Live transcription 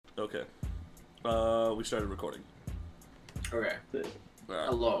Okay. We started recording. Okay. Right.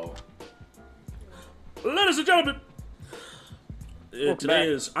 Hello. Ladies and gentlemen! Today back.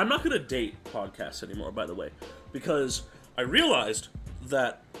 is... I'm not going to date podcasts anymore, by the way, because I realized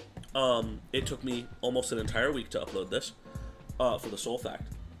that it took me almost an entire week to upload this, for the sole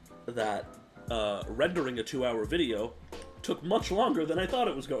fact that rendering a 2-hour video took much longer than I thought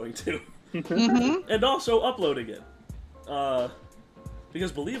it was going to. And also uploading it.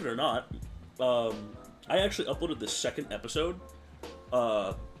 Because believe it or not, I actually uploaded the second episode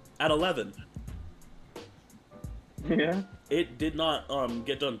at 11. Yeah. It did not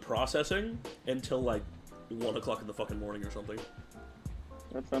get done processing until like 1 o'clock in the fucking morning or something.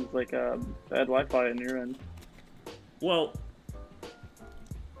 That sounds like bad Wi-Fi on your end. Well,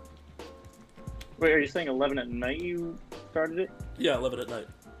 Wait, are you saying 11 at night you started it? yeah, 11 at night.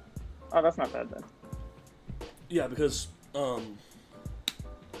 Oh, that's not bad then. Yeah, because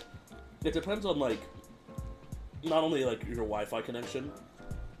it depends on like not only like your Wi-Fi connection,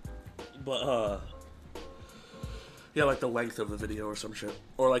 but yeah, like the length of the video or some shit,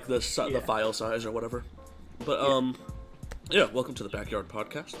 or like the file size or whatever. But yeah, welcome to the BackYard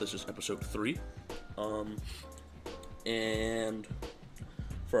podcast. This is episode 3, and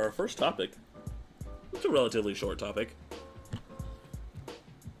for our first topic, it's a relatively short topic.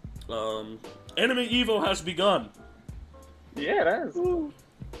 Anime EVO has begun. Yeah, it is.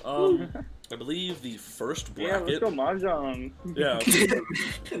 I believe the first Yeah, let's bracket. go Mahjong. Yeah,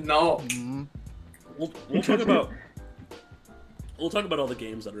 No. we'll talk about all the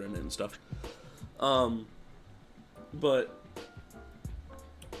games that are in it and stuff. But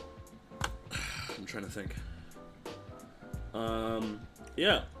I'm trying to think.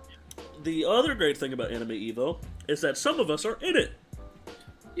 Yeah. The other great thing about Anime EVO is that some of us are in it.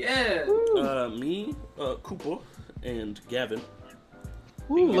 Yeah. Me, Koopa, and Gavin.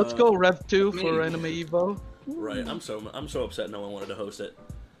 Ooh, let's go Rev 2 me. for Anime EVO. Right. I'm so upset no one wanted to host it.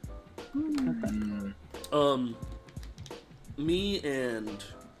 Me and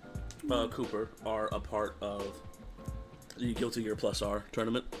Cooper are a part of the Guilty Gear Plus R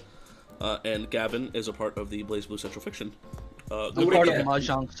tournament, and Gavin is a part of the BlazBlue Central Fiction. I'm Good part luck, of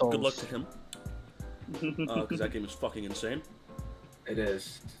Mahjong Souls. good luck to him, because that game is fucking insane. It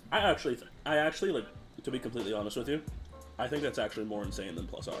is. I actually, like, to be completely honest with you, I think that's actually more insane than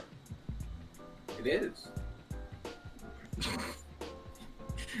Plus R. It is.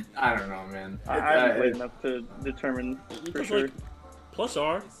 I don't know, man. I haven't played enough to determine for Because, sure. like, Plus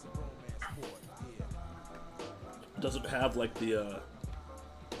R doesn't have like the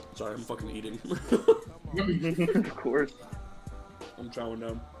sorry, I'm fucking eating. Of course. I'm chowing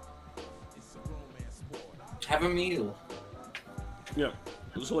down. Have a meal. Yeah.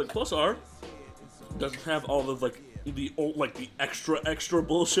 So like Plus R doesn't have all of like the extra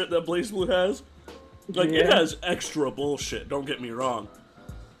bullshit that BlazBlue has. Like it Yeah. has extra bullshit, don't get me wrong.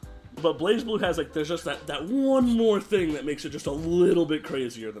 But BlazBlue has like there's just that one more thing that makes it just a little bit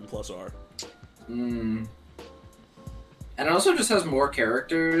crazier than Plus R. And it also just has more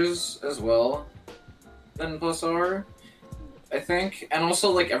characters as well than Plus R, I think. And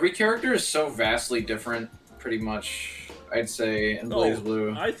also, like, every character is so vastly different, pretty much, I'd say, in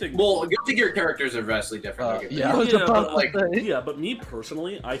BlazBlue. I think Well, Guilty Gear characters are vastly different. don't get me Yeah, I wrong. was Yeah, about but, to like, say. Yeah, but me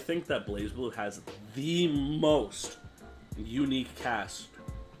personally, I think that BlazBlue has the most unique cast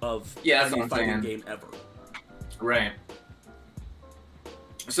of Yeah, that's any what I'm fighting saying. game ever. Right.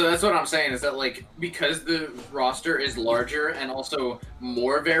 So that's what I'm saying, is that, like, because the roster is larger and also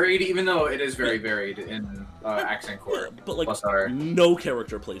more varied, even though it is very varied in Accent Core, Yeah, but like Plus R. no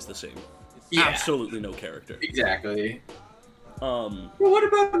character plays the same. Yeah, Absolutely no character. exactly. Well, Well, what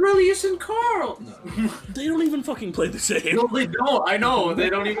about Relius and Carl? No. they don't even fucking play the same. No, they don't. I know. They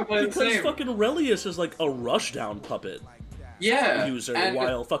don't even play the Because same. fucking Relius is like a rushdown puppet Yeah. user, and-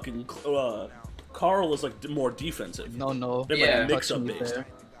 while fucking Carl is like more defensive. No. They're Yeah. like mix-up Touching me based. there.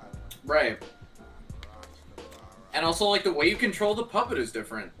 Right. And also, like, the way you control the puppet is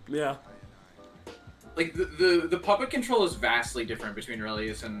different. Yeah. Like, the puppet control is vastly different between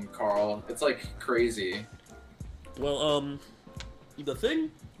Relius and Carl. It's, like, crazy. Well, the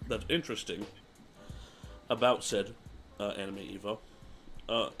thing that's interesting about said Anime EVO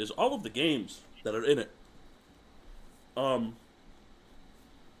is all of the games that are in it.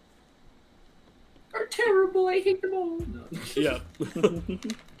 Are terrible. I hate them all. No. Yeah.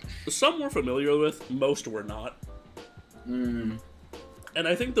 Some we're familiar with, most we're not. And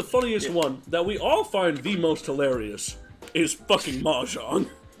I think the funniest one that we all find the most hilarious is fucking Mahjong.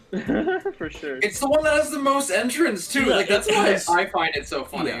 For sure. It's the one that has the most entrance, too. Yeah, Like, that's it why has- I find it so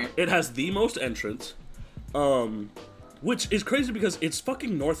funny. Yeah, it has the most entrance. Which is crazy because it's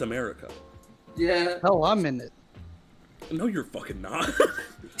fucking North America. Yeah. Hell, I'm in it. No, you're fucking not.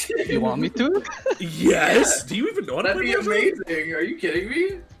 You want me to? Yes. Do you even know how to That'd play be Mahjong? amazing. Are you kidding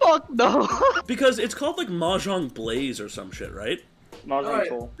me? Fuck no. Because it's called like Mahjong Blaze or some shit, right? Mahjong Alright,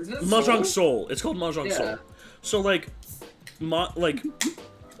 Soul. isn't it Mahjong Soul. It's called Mahjong Yeah. Soul. So like,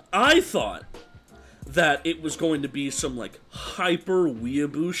 I thought that it was going to be some like hyper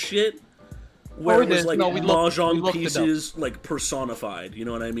weeaboo shit, where Oh, it it was is. like No, we looked it Mahjong up. pieces like personified. You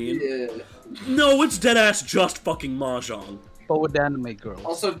know what I mean? Yeah. No, it's dead ass just fucking Mahjong. But with the anime girls.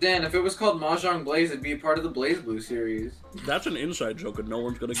 Also, Dan, if it was called Mahjong Blaze, it'd be part of the Blaze Blue series. That's an inside joke, and no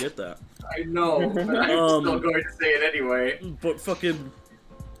one's gonna get that. I know, but I'm still going to say it anyway. But fucking,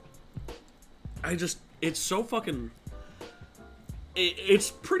 it's so fucking.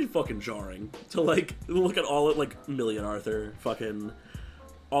 It's pretty fucking jarring to like look at all of like Million Arthur, fucking,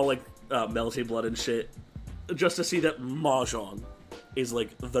 all like Melty Blood and shit, just to see that Mahjong is like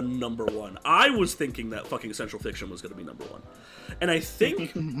the number one. I was thinking that fucking Central Fiction was gonna be number one, and I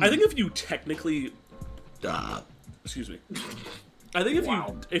think if you technically, excuse me, I think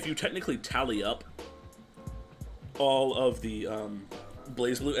if you technically tally up all of the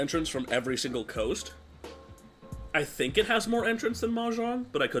Blaze Blue entrants from every single coast, I think it has more entrants than Mahjong,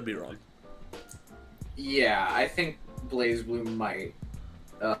 but I could be wrong. Yeah, I think Blaze Blue might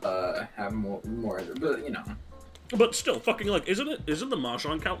have more, but you know. But still, fucking like, isn't the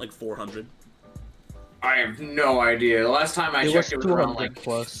Mahjong count like 400? I have no idea. Last time I It checked, it was was around 200 like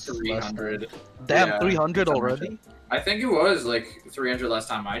plus 300. Damn, Yeah, 300 something like already? I think it was like 300 last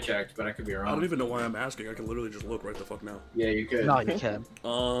time I checked, but I could be I don't wrong. even know why I'm asking. I can literally just look right the fuck now. Yeah, you could. No, you can't.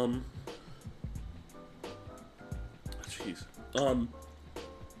 Jeez.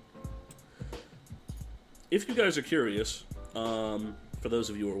 If you guys are curious, for those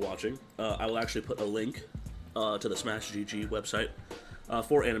of you who are watching, I will actually put a link to the Smash GG website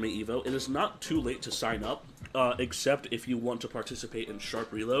for Anime EVO. It is not too late to sign up, except if you want to participate in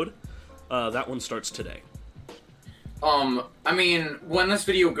Sharp Reload. That one starts today. I mean, when this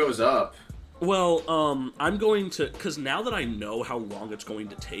video goes up, Well, I'm going to, because now that I know how long it's going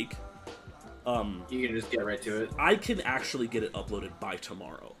to take, you can just get right to it. I can actually get it uploaded by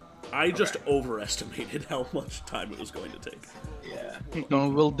tomorrow. I just overestimated how much time it was going to take. Yeah. No,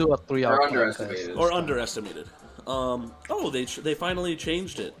 we'll do a 3-hour Or podcast. underestimated. Or underestimated. They finally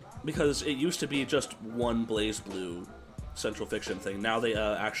changed it, because it used to be just one Blaze Blue Central Fiction thing. Now they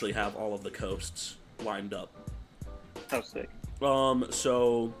actually have all of the coasts lined up. How sick.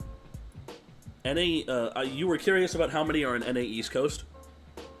 So NA, you were curious about how many are in NA East Coast?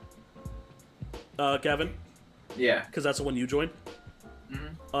 Gavin? Yeah. Because that's the one you joined?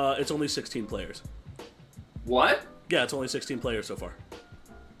 Mhm. It's only 16 players. What? Yeah, it's only 16 players so far.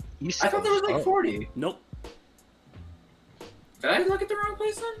 East I thought there was Coast. like 40. Nope. Did I look at the wrong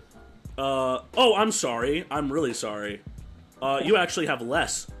place then? Oh, I'm sorry. I'm really sorry. You actually have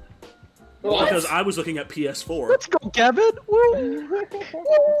less. What? Because I was looking at PS4. Let's go, Gavin! Woo! Woo!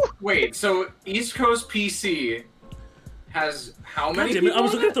 Wait, so East Coast PC has how God many damn it, people I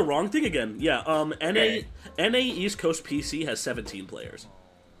was on looking at it? the wrong thing again. Yeah, Okay. NA East Coast PC has 17 players.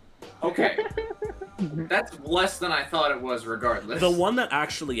 Okay. That's less than I thought it was regardless. The one that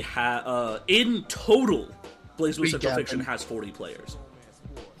actually in total, Blaze Blue Sweet Central Gavin. Fiction has 40 players.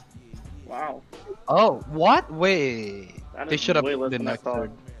 Wow. Oh, what? Wait. That They is should have way less been than I next thought.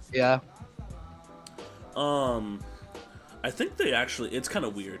 third. Yeah. I think they actually, it's kind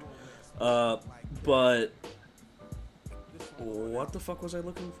of weird. But what the fuck was I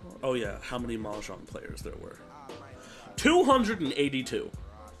looking for? Oh yeah, how many Mahjong players there were. 282.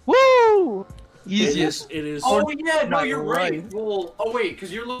 Woo! Easiest. It is. Oh yeah, no, Not you're right. right. Well, oh wait,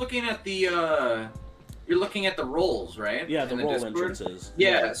 because you're looking at the roles, right? Yeah, the In role Discord? entrances.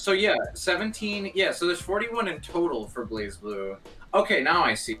 Yeah, so yeah, 17. Yeah, so there's 41 in total for Blaze Blue. Okay, now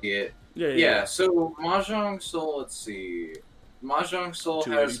I see it. Yeah, so Mahjong Soul, let's see. Mahjong Soul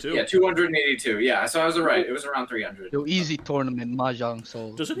has 282. 282. Yeah, so I was right. It was around 300. Yo, easy tournament, Mahjong,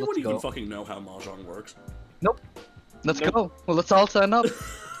 so Does anyone let's even go. fucking know how Mahjong works? Let's Nope. go. Well, let's all sign up.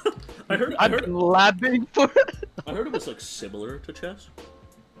 I heard I've been labbing for it. I heard it was like similar to chess.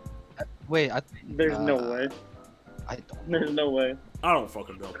 Wait, There's no way. I don't. There's no way. I don't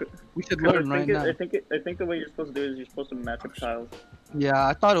fucking know. We should I learn right think, now. I think the way you're supposed to do it is you're supposed to match up tiles. Yeah,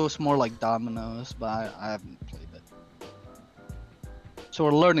 I thought it was more like dominoes, but I haven't played it. So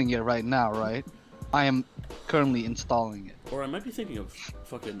we're learning it right now, right? I am currently installing it. Or I might be thinking of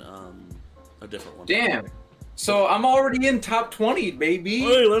fucking a different one. Damn. So I'm already in top 20, baby.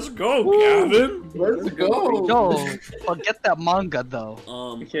 Hey, let's go, Gavin. Let's go. Yo, forget that manga though.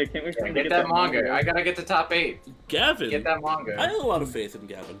 Okay, can't wait for him to Get that manga. I gotta get to top 8. Gavin. Get that manga. I have a lot of faith in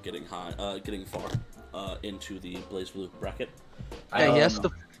Gavin getting getting far into the Blaze Blue bracket. Yeah, he has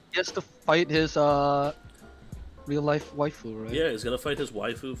to fight his real life waifu, right? Yeah, he's gonna fight his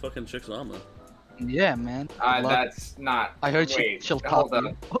waifu, fucking Chixama. Yeah, man. Good luck. That's not. I heard wait, she'll hold top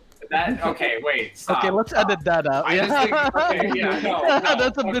on. you. That okay? Wait, stop. Okay, let's edit that out. I just think, okay, yeah, no,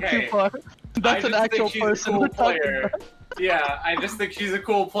 That's a bit too okay. far. That's an actual person. Cool we're talking player. about. Yeah, I just think she's a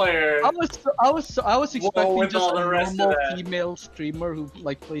cool player. I was expecting with just all a the rest of normal that. female streamer who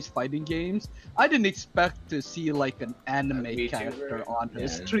like plays fighting games. I didn't expect to see like an anime VTuber? character on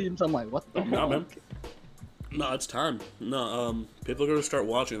his Yeah. streams. I'm like, what the No, hell? man. No, it's time. No, people are gonna start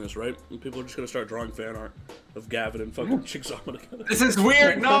watching this, right? And people are just gonna start drawing fan art of Gavin and fucking Chixama together. This is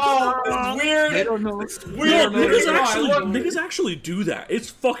weird. No, this is weird. They don't know. It's Yeah, weird. niggas actually do that. It's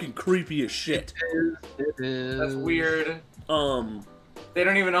fucking creepy as shit. It is. That's weird. Um, They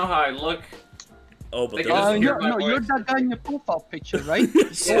don't even know how I look. oh, but They they're can just just, hear my You're voice. that guy in your profile picture, right?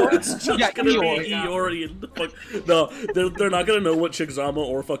 so it's just Yeah, gonna Eeyore. be Eeyore and the fuck. No, they're not gonna know what Chixama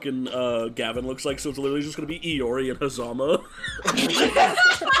or fucking Gavin looks like, so it's literally just gonna be Eeyore and Hazama.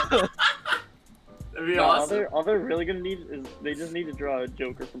 That'd be No, awesome. all they're really gonna need is they just need to draw a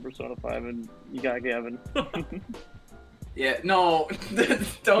Joker from Persona 5, and you got Gavin. Yeah, no,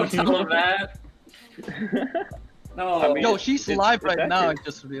 don't tell them that. No. I mean, Yo, she's it's live right now. I accurate.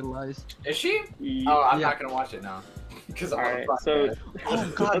 just realized. Is she? Ye- Oh, I'm Yeah. not gonna watch it now. Because I'm Alright, gonna so it.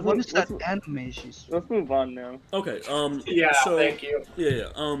 Oh god, what is that let's- anime she's? let's move on now. Okay, Yeah, so, thank you. Yeah,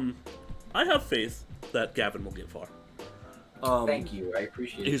 I have faith that Gavin will get far. Thank you, I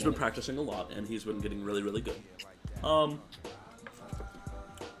appreciate it. He's been practicing a lot, and he's been getting really, really good.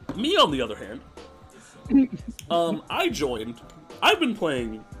 Me, on the other hand, I've been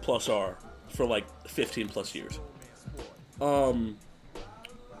playing Plus R for like 15 plus years.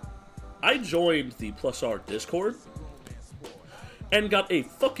 I joined the Plus R Discord and got a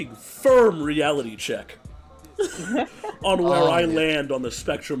fucking firm reality check on where I land on the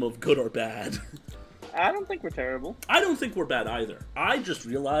spectrum of good or bad. I don't think we're terrible. I don't think we're bad either. I just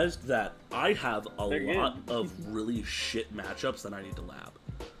realized that I have a They're lot good. of really shit matchups that I need to lab.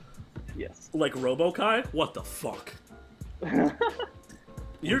 Yes. Like Robo-Kai? What the fuck?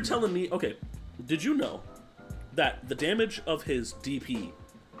 You're telling me... Okay, did you know that the damage of his DP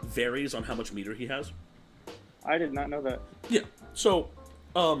varies on how much meter he has? I did not know that. Yeah, so,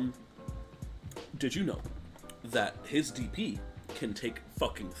 did you know that his DP can take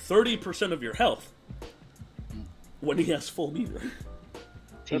fucking 30% of your health when he has full meter?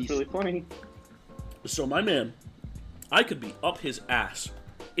 That's really funny. So my man, I could be up his ass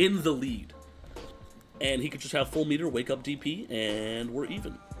in the lead, and he could just have full meter, wake up DP, and we're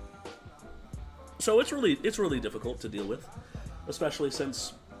even. So it's really difficult to deal with, especially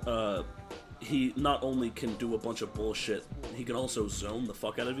since he not only can do a bunch of bullshit, he can also zone the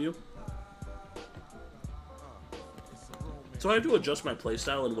fuck out of you. So I have to adjust my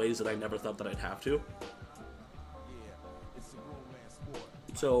playstyle in ways that I never thought that I'd have to.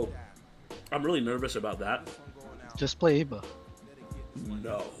 So I'm really nervous about that. Just play Ava.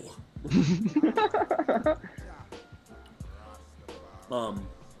 No.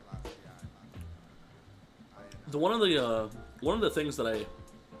 One of the things that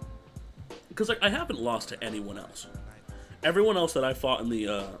because like I haven't lost to anyone else. Everyone else that I fought in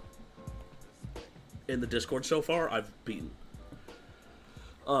the Discord so far, I've beaten.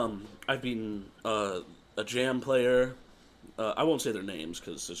 I've beaten a jam player. I won't say their names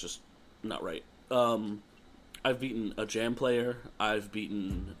because it's just not right. I've beaten a jam player. I've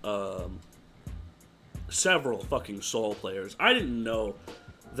beaten several fucking soul players. I didn't know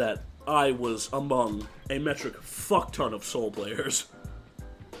that I was among a metric fuck ton of soul players.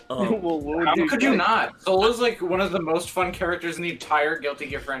 Well, what would How you could say? you not? Soul is like one of the most fun characters in the entire Guilty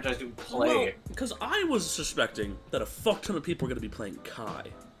Gear franchise to play. Because I was suspecting that a fuck ton of people are going to be playing Kai.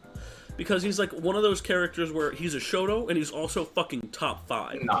 Because he's like one of those characters where he's a Shoto and he's also fucking top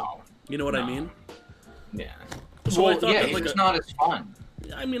 5. No. You know what I No. mean? Yeah. So I Well, thought yeah, that he's like just not as fun.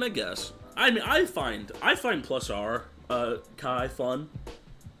 I mean, I guess. I mean, I find Plus R Kai fun.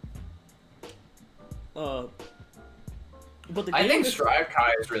 But the I game think is- Strive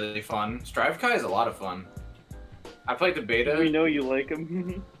Kai is really fun. Strive Kai is a lot of fun. I played the beta. We know you like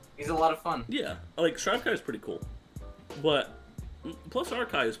him. He's a lot of fun. Yeah, like Strive Kai is pretty cool, but Plus R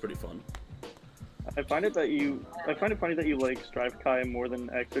Kai is pretty fun. I find it funny that you like Strive Kai more than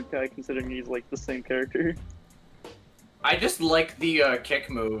Xrd Kai, considering he's like the same character. I just like the kick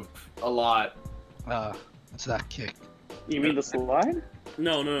move a lot. It's that kick. You mean the slide?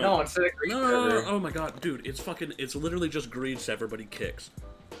 No. No, it's a great server. Oh my god, dude, it's literally just greed so everybody kicks.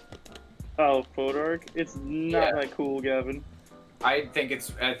 Oh, photo arc? It's not that cool, Gavin. I think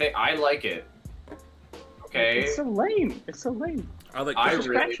I like it. Okay. It's so lame. It's so lame. I like I just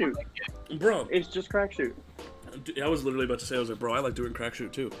really crack shoot. like it. Bro, It's just crack shoot. I was literally about to say, I was like, bro, I like doing crack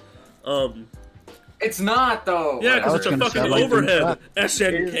shoot too. It's not though. Yeah, because it's a gonna fucking say, I like doing overhead. It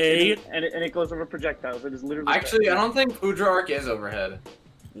SNK. is, and it goes over projectiles. It is literally. Actually, I don't think Foudre Arc is overhead.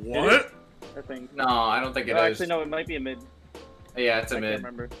 What? I think. No, I don't think it is. Actually, no. It might be a mid. Yeah, it's a I mid. can't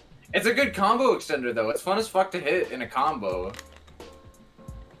remember. It's a good combo extender though. It's fun as fuck to hit in a combo.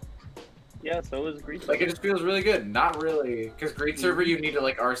 Yeah, so is Grease. Like it just feels really good. Not really, because Greed Server you need to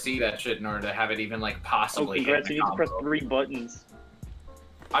like RC that shit in order to have it even like Oh, possibly hit congrats! in You a need to press combo. 3 buttons.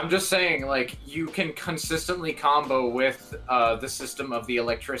 I'm just saying, like, you can consistently combo with the system of the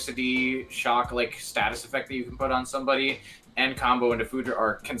electricity shock, like, status effect that you can put on somebody, and combo into Foudre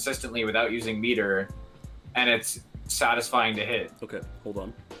Arc consistently without using meter, and it's satisfying to hit. Okay, hold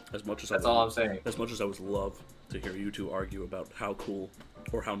on. As much as That's I would, all I'm saying. As much as I would love to hear you two argue about how cool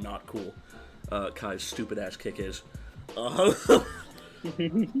or how not cool Kai's stupid ass kick is,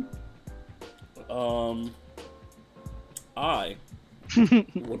 I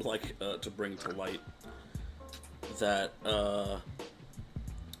would like to bring to light that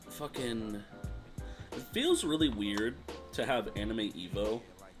fucking it feels really weird to have Anime EVO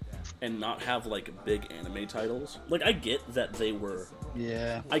and not have like big anime titles. Like I get that they were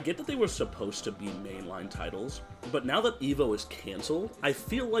supposed to be mainline titles, but now that EVO is canceled, I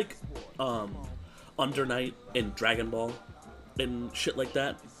feel like Under Night and Dragon Ball and shit like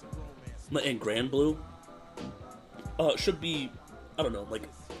that and Grand Blue should be, I don't know, like,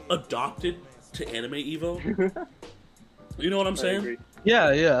 adopted to Anime EVO. You know what I'm I saying? agree.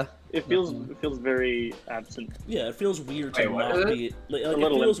 Yeah. It feels very absent. Yeah, it feels weird to Wait, what not is it? be. Like, it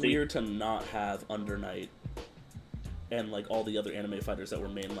little feels empty. weird to not have Under Night and like all the other anime fighters that were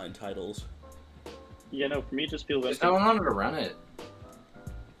mainline titles. Yeah, no, for me it just feels There's empty. no one to run it.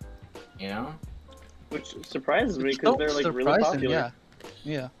 You know? Which surprises me because they're like really popular.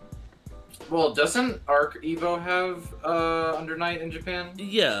 Yeah. Well, doesn't Arc EVO have Under Night in Japan?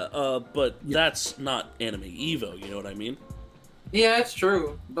 Yeah, but that's not Anime EVO. You know what I mean? Yeah, it's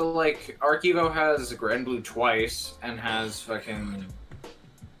true. But, like, Arc EVO has Grand Blue twice, and has fucking...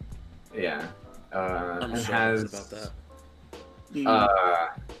 Yeah. I'm and sorry has... about that.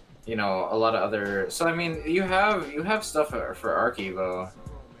 you know, a lot of other... So, I mean, you have stuff for Arc EVO.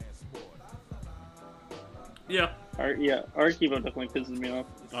 Yeah, Arc Evo definitely pisses me off.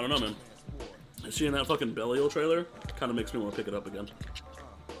 I don't know, man. Seeing that fucking Belial trailer kind of makes me want to pick it up again.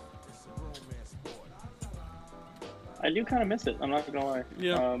 I do kind of miss it. I'm not gonna lie.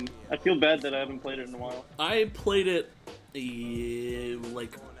 Yeah. I feel bad that I haven't played it in a while. I played it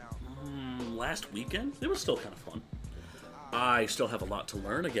last weekend. It was still kind of fun. I still have a lot to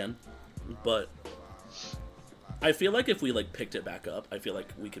learn again, but I feel like if we like picked it back up, I feel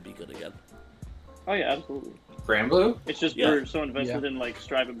like we could be good again. Oh yeah, absolutely. Grand Blue? It's just Yeah. we're so invested in like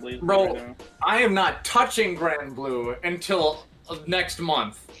Strive and Blaze Bro. right now. I am not touching Grand Blue until next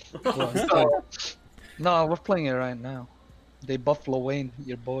month. Well, So, no, we're playing it right now. They Buffalo Wayne,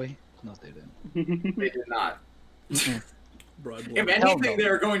 your boy. No, they didn't. they did not. Bro, I If blow anything, no.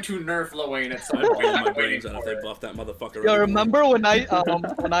 they're going to nerf Lil at some I point. blow my I'm waiting brains out if for they it. buff that motherfucker. Yo, anymore. remember when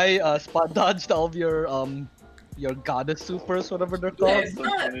I spot dodged all of your goddess supers, whatever they're Yeah, called? That's so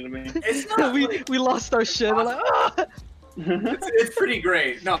funny to me. It's not. like- we lost our shit. We're like, ah! it's pretty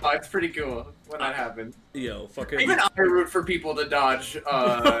great. No, it's pretty cool when that happens. Yo, fucking. Even I root for people to dodge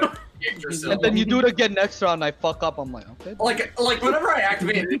Yggdrasil. And then you do it again next round. I fuck up. I'm like, okay. Like whenever I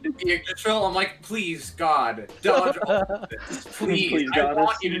activate the Yggdrasil, I'm like, please God, dodge all of this. Please, Please, I Goddess.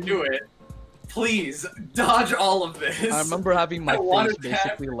 want you to do it. Please dodge all of this. I remember having my I wanted face that.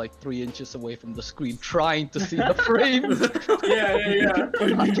 basically like 3 inches away from the screen, trying to see the frames. Yeah.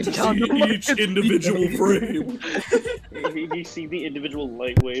 I need to count see them. each individual frame. You see the individual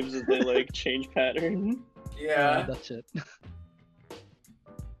light waves as they like change pattern. Yeah. That's it.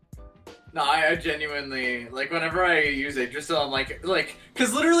 No, I genuinely like whenever I use Yggdrasil, I'm like,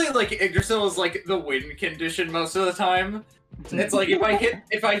 because literally like Yggdrasil is like the win condition most of the time. It's like if I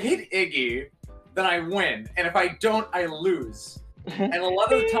hit Iggy, then I win, and if I don't, I lose. And a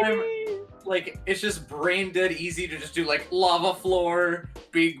lot of the time, like it's just brain dead easy to just do like lava floor,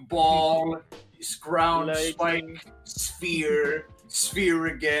 big ball, ground Lightning. spike, sphere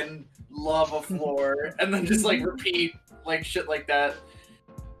again, lava floor, and then just like repeat like shit like that.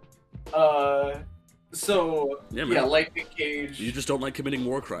 So Yeah, yeah, man. lightning cage. You just don't like committing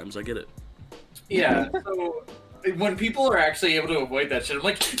war crimes. I get it. Yeah. So when people are actually able to avoid that shit, I'm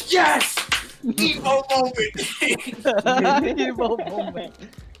like, yes, EVO moment. EVO moment.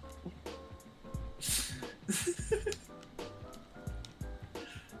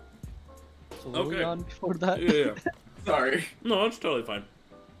 So what were we Okay. on before that? Yeah. Sorry, No, it's totally fine.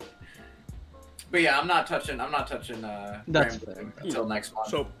 but yeah, I'm not touching. That's Grand Blue fair. until next month.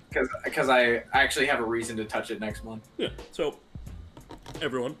 So, Because I actually have a reason to touch it next month. yeah. So,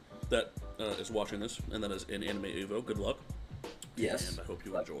 everyone that is watching this and that is in Anime EVO, good luck. Yes. And I hope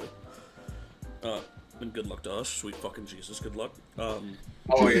you enjoy. And good luck to us. Sweet fucking Jesus, good luck.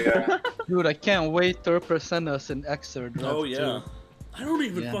 Oh yeah. Dude, I can't wait to represent us in Exer Draft Oh, yeah. I don't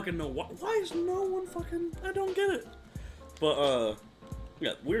even Yeah. fucking know why is no one fucking... I don't get it. But,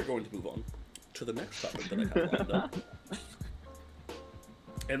 yeah, we're going to move on to the next topic that I have lined up.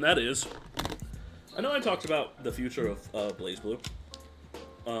 And that is... I know I talked about the future of BlazBlue.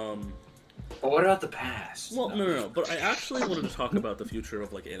 But what about the past? Well, no. But I actually wanted to talk about the future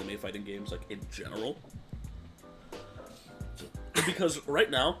of, like, anime fighting games, like, in general. Because right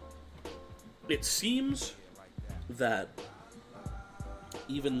now, it seems that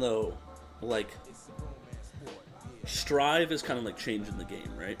even though, like, Strive is kind of, like, changing the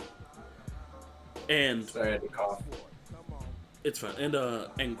game, right? And Sorry, I had to cough. it's fun.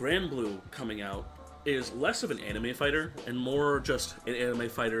 And Grand Blue coming out is less of an anime fighter and more just an anime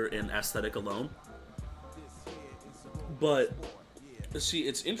fighter in aesthetic alone. But see,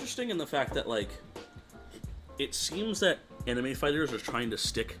 it's interesting in the fact that, like, it seems that anime fighters are trying to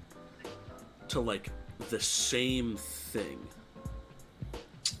stick to, like, the same thing.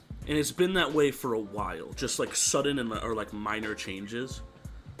 And it's been that way for a while, just like sudden and or like minor changes.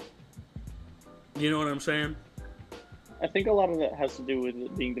 You know what I'm saying? I think a lot of that has to do with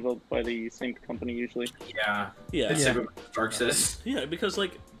it being developed by the same company usually. Yeah. Yeah. It's yeah. Dark Sis. Yeah, because,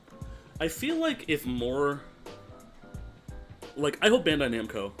 like, I feel like if more... Like, I hope Bandai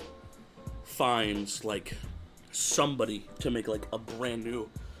Namco finds, like, somebody to make, like, a brand new...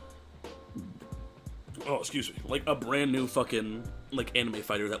 Oh, excuse me. Like, a brand new fucking, like, anime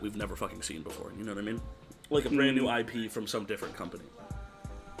fighter that we've never fucking seen before. You know what I mean? Like, a brand new IP from some different company.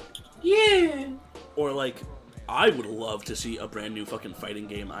 Yeah. Or, like, I would love to see a brand new fucking fighting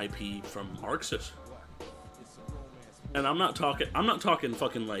game IP from Arxis. And I'm not talking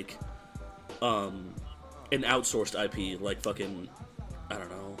fucking, like, an outsourced IP, like fucking, I don't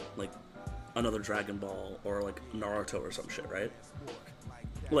know, like another Dragon Ball or like Naruto or some shit, right?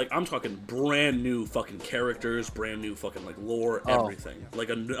 Like, I'm talking brand new fucking characters, brand new fucking, like, lore, everything. Like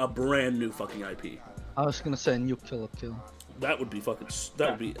a brand new fucking IP. I was gonna say New Kill a Kill. That would be fucking, that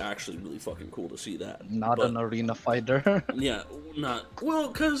would be actually really fucking cool to see that. Not an arena fighter. Yeah, not, well,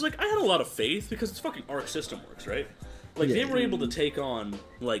 cause, like, I had a lot of faith because it's fucking Arc System Works, right? Like, Yeah. they were able to take on,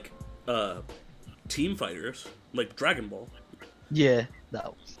 like, team fighters, like Dragon Ball. Yeah,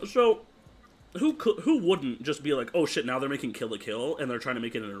 that was. So, who wouldn't just be like, oh shit, now they're making Kill la Kill, and they're trying to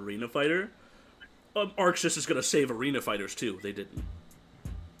make it an arena fighter? Arxis is gonna save arena fighters too. They didn't.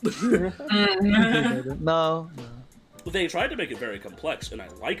 No. They tried to make it very complex, and I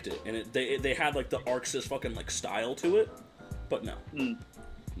liked it, and they had like the Arxis fucking like style to it, but no,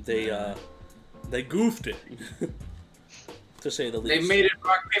 they goofed it, to say the least. They made it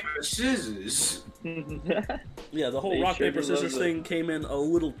rock paper scissors. Yeah, the whole They rock sure paper did scissors love it. thing came in a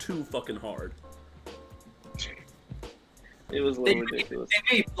little too fucking hard. It was a They little ridiculous.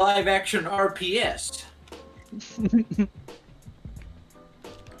 made live action RPS.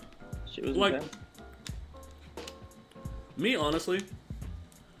 Shit was Like- intense. Me, honestly,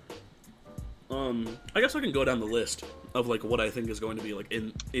 I guess I can go down the list of like what I think is going to be like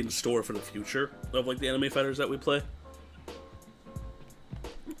in store for the future of like the anime fighters that we play.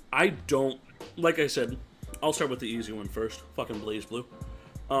 I don't, like I said, I'll start with the easy one first. Fucking BlazBlue.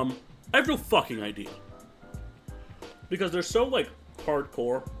 I have no fucking idea because they're so like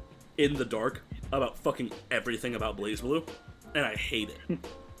hardcore in the dark about fucking everything about BlazBlue, and I hate it.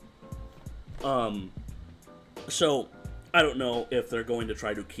 So I don't know if they're going to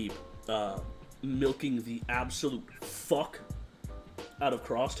try to keep milking the absolute fuck out of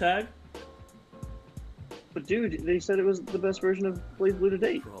Cross Tag. But dude, they said it was the best version of BlazBlue to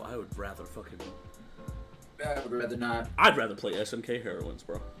date. Bro, I would rather fucking... I would rather not. I'd rather play SNK Heroines,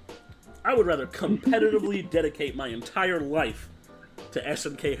 bro. I would rather competitively dedicate my entire life to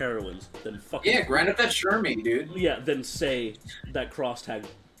SNK Heroines than fucking... Yeah, grind up that Shermie, dude. Yeah, than say that Cross Tag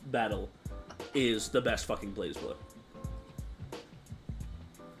battle is the best fucking BlazBlue.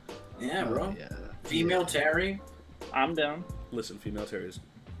 Yeah, bro. Yeah. Female Terry. I'm down. Listen, female Terry is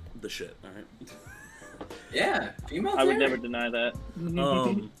the shit, alright? Yeah, female I would Terry. never deny that.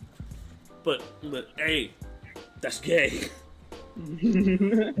 But hey, that's gay.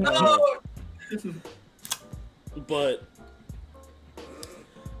 No! But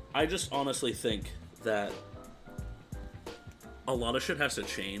I just honestly think that a lot of shit has to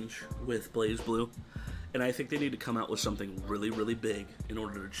change with BlazBlue, and I think they need to come out with something really, really big in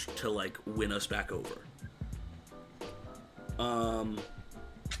order to like win us back over.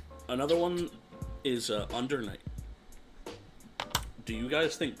 Another one is Under Night. Do you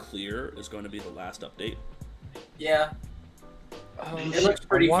guys think Clear is going to be the last update? Yeah. It looks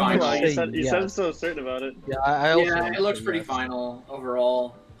pretty final. You sound so certain about it. Yeah, I also Yeah, it looks say pretty yes. final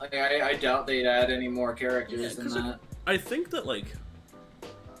overall. Like, I doubt they'd add any more characters than 'cause that. I think that, like,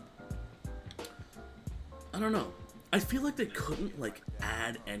 I don't know. I feel like they couldn't, like,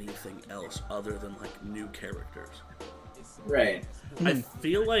 add anything else other than, like, new characters. Right. I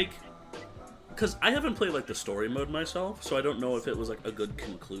feel like, because I haven't played, like, the story mode myself, so I don't know if it was, like, a good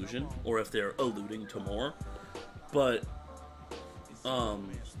conclusion, or if they're alluding to more, but,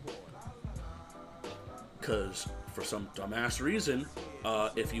 because for some dumbass reason,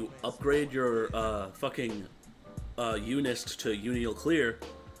 if you upgrade your, fucking, Unist to Unial Clear,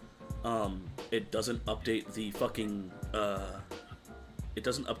 it doesn't update the fucking, it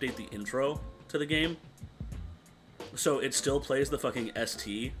doesn't update the intro to the game. So it still plays the fucking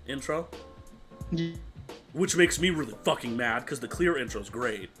ST intro. Which makes me really fucking mad, because the Clear intro's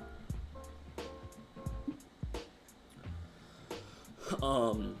great.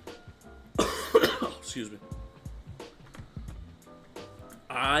 Excuse me.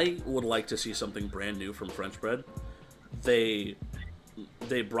 I would like to see something brand new from French Bread. They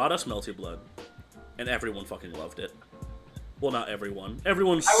brought us Melty Blood, and everyone fucking loved it. Well, not everyone.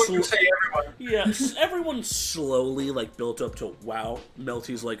 Everyone. I wouldn't say everyone. Yes, everyone slowly like built up to wow,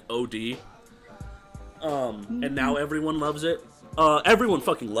 Melty's like OD. And now everyone loves it. Everyone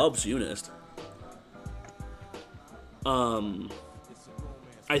fucking loves Unist.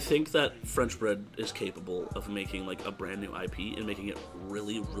 I think that French Bread is capable of making like a brand new IP and making it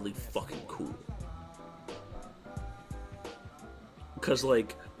really, really fucking cool. Because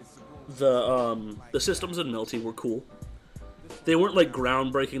like the systems in Melty were cool. They weren't like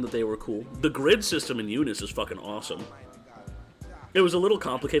groundbreaking, that they were cool. The grid system in Unis is fucking awesome. It was a little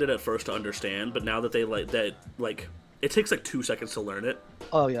complicated at first to understand, but now that they like it takes like 2 seconds to learn it.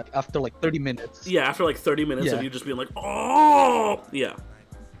 Oh yeah, after like 30 minutes. Yeah, after like 30 minutes Yeah. of you just being like, oh yeah.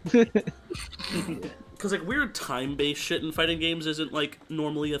 Because like weird time-based shit in fighting games isn't like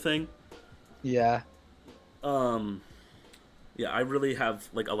normally a thing. Yeah. Yeah, I really have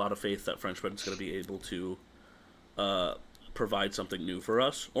like a lot of faith that French Bread is going to be able to provide something new for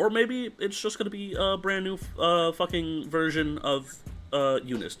us, or maybe it's just going to be a brand new fucking version of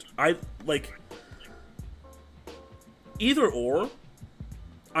Unist. I like either or.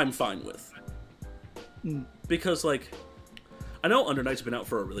 I'm fine with, because like I know Under Night's been out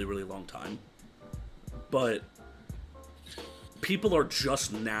for a really, really long time, but people are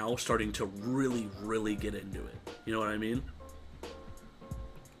just now starting to really, really get into it. You know what I mean?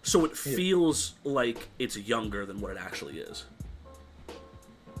 So it feels like it's younger than what it actually is.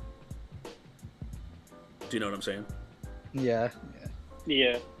 Do you know what I'm saying? Yeah.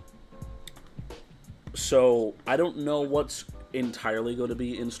 Yeah. So I don't know what's entirely going to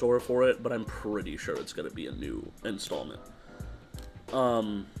be in store for it, but I'm pretty sure it's going to be a new installment.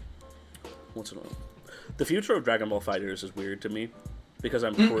 What's another? The future of Dragon Ball FighterZ is weird to me, because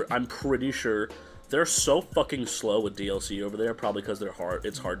I'm pretty sure they're so fucking slow with DLC over there, probably because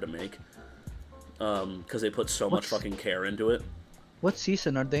it's hard to make. Because they put so much fucking care into it. What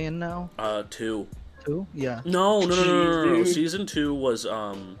season are they in now? 2. 2? Yeah. No. Dude. Season 2 was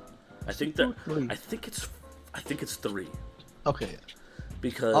I think that 2 or 3? I think it's 3. Okay.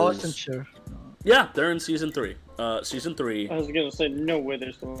 Because I wasn't sure. yeah, they're in season 3. Season 3. I was gonna say no way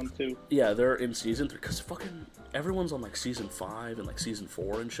they're still on 2. Yeah, they're in season 3 because fucking everyone's on like season 5 and like season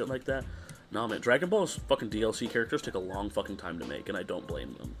 4 and shit like that. Nah, man, Dragon Ball's fucking DLC characters take a long fucking time to make, and I don't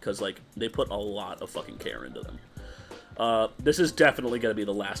blame them, because like they put a lot of fucking care into them. This is definitely gonna be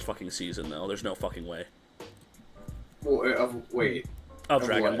the last fucking season, though. There's no fucking way. Wait. Of Of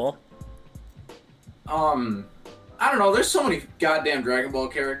Dragon what? Ball. I don't know. There's so many goddamn Dragon Ball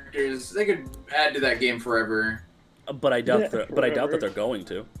characters. They could add to that game forever. But I doubt Yeah, that they're going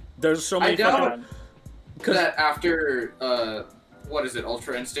to. There's so many I doubt fucking... Cause, that after what is it,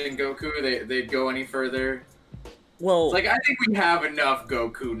 Ultra Instinct Goku, they'd go any further. well, Like, I think we have enough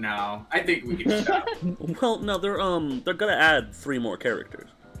Goku now. I think we can stop. well, no, they're gonna add 3 more characters.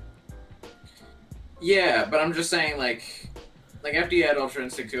 Yeah, but I'm just saying, like after you add Ultra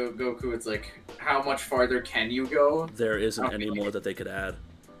Instinct Goku, it's like, how much farther can you go? There isn't Okay. any more that they could add.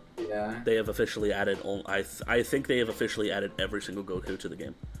 Yeah. They have officially added. I think they have officially added every single Goku to the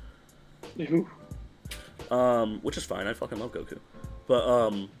game. Which is fine. I fucking love Goku,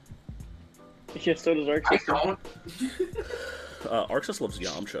 but Yeah, so does I Arxis. don't. Arxis loves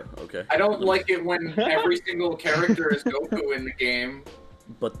Yamcha. Okay. I don't like it when every single character is Goku in the game.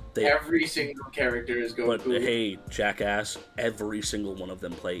 But they. Every single character is Goku. But hey, jackass! Every single one of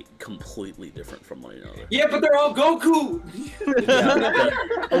them play completely different from one another. Yeah, but they're all Goku.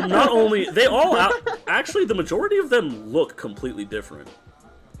 Yeah, not only they all actually the majority of them look completely different.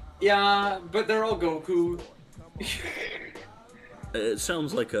 Yeah, but they're all Goku. It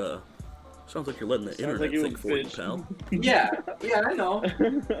sounds like you're letting the internet like you think for you, bitch. pal. Yeah, I know.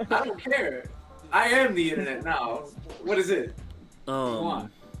 I don't care. I am the internet now. What is it? Come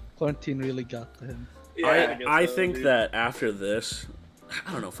on. Quarantine really got to him. Yeah. I so, think dude. that after this,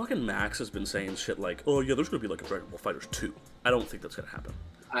 I don't know. Fucking Max has been saying shit like, "Oh yeah, there's gonna be like a Dragon Ball Fighters 2." I don't think that's gonna happen.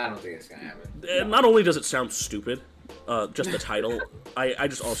 I don't think it's gonna happen. And not only does it sound stupid, just the title, I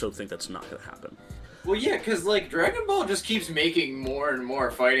just also think that's not gonna happen. Well, yeah, because like Dragon Ball just keeps making more and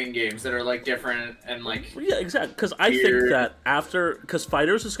more fighting games that are like different and like. Yeah, exactly. Because I think Weird. that because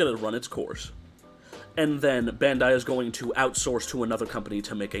Fighters is gonna run its course, and then Bandai is going to outsource to another company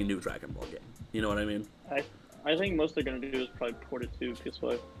to make a new Dragon Ball game. You know what I mean? I think most they're gonna do is probably port it to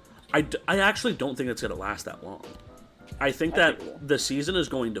PS5. I actually don't think it's gonna last that long. I think I that think it will. the season is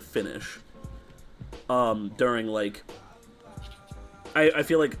going to finish during like I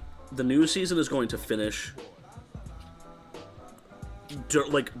feel like the new season is going to finish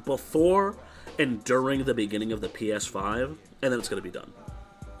like before and during the beginning of the PS5, and then it's going to be done.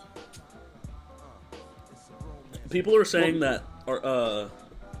 People are saying that are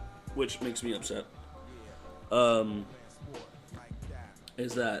which makes me upset.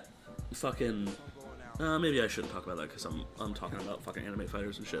 Is that fucking maybe I shouldn't talk about that because I'm talking about fucking anime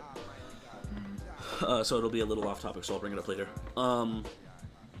fighters and shit. So it'll be a little off topic, so I'll bring it up later. But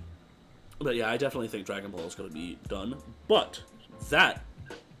yeah, I definitely think Dragon Ball is going to be done. But that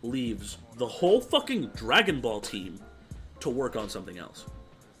leaves the whole fucking Dragon Ball team to work on something else.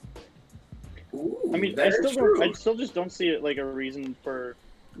 Ooh, I mean, that is true. I still just don't see it like a reason for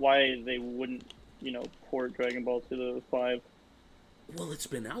why they wouldn't, port Dragon Ball to the 5. Well, it's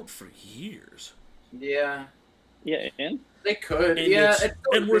been out for years. Yeah, Yeah, and they could. And yeah, it's-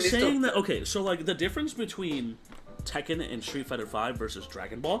 and we're they still- saying that, okay, so like the difference between Tekken and Street Fighter V versus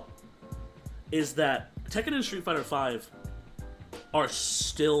Dragon Ball is that Tekken and Street Fighter V are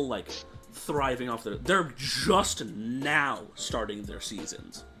still like thriving off they're just now starting their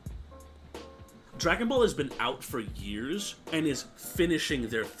seasons. Dragon Ball has been out for years and is finishing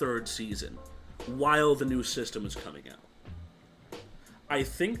their 3rd season while the new system is coming out. I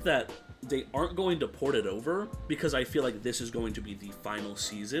think that they aren't going to port it over because I feel like this is going to be the final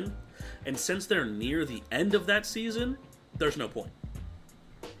season, and since they're near the end of that season, there's no point.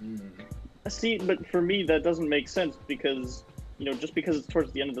 see, but for me that doesn't make sense because just because it's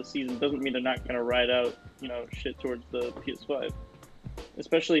towards the end of the season doesn't mean they're not gonna ride out shit towards the PS5,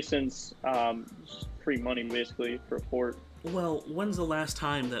 especially since it's free money basically for a port. Well, when's the last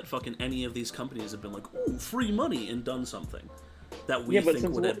time that fucking any of these companies have been like, ooh, free money, and done something that we Yeah, but think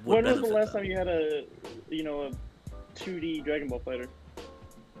since would when was benefit the last them? time you had a 2D Dragon Ball fighter?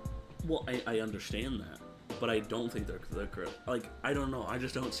 Well, I understand that, but I don't think they're correct. Like, I don't know. I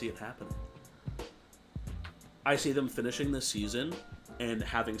just don't see it happening. I see them finishing this season and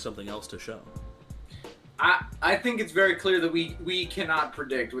having something else to show. I think it's very clear that we cannot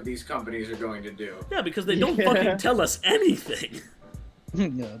predict what these companies are going to do. Yeah, because they don't Yeah. fucking tell us anything.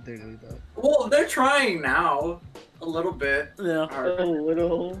 No, they really don't. Well, they're trying now a little bit. Yeah. A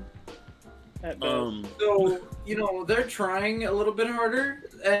little. At best. So, they're trying a little bit harder,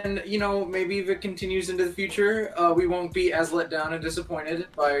 and, maybe if it continues into the future, we won't be as let down and disappointed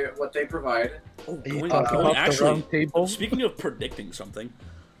by what they provide. Oh, Are you talking about the actually, round table? speaking of predicting something,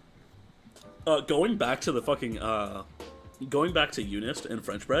 going back to the fucking, going back to Unist and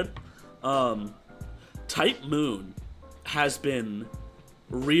French Bread, Type Moon has been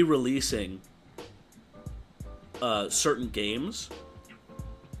re-releasing certain games.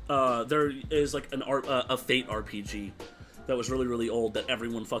 There is like a Fate RPG that was really, really old that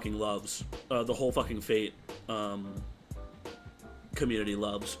everyone fucking loves. The whole fucking Fate community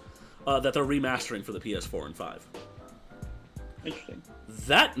loves. That they're remastering for the PS4 and 5. Interesting.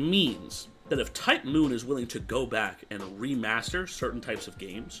 That means that if Type Moon is willing to go back and remaster certain types of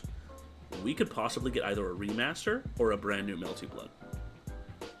games, we could possibly get either a remaster or a brand new Melty Blood.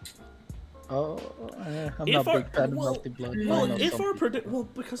 Oh, I'm If not a our- big fan of well, Multi Blood. Well, if our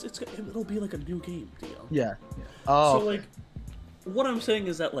because it'll be like a new game, Dio. Yeah. Oh, So okay. what I'm saying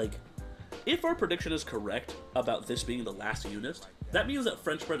is that, like, if our prediction is correct about this being the last unit, that means that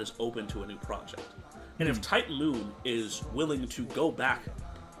French Bread is open to a new project. And if Titan Moon is willing to go back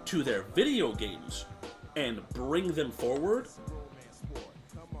to their video games and bring them forward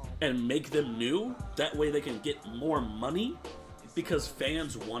and make them new, that way they can get more money because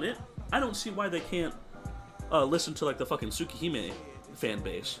fans want it, I don't see why they can't listen to, like, the fucking Tsukihime fan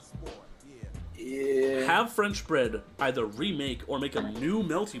base. Yeah. Have French Bread either remake or make a new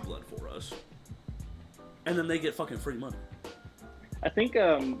Melty Blood for us, and then they get fucking free money. I think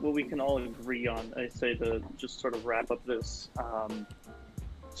what we can all agree on, I say to just sort of wrap up this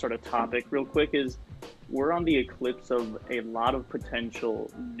sort of topic real quick, is we're on the eclipse of a lot of potential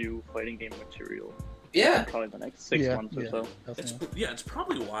new fighting game material. Yeah. Probably the next 6 months or so. It's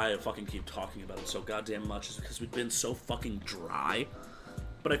probably why I fucking keep talking about it so goddamn much, is because we've been so fucking dry.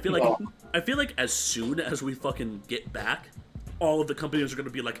 But I feel like as soon as we fucking get back, all of the companies are gonna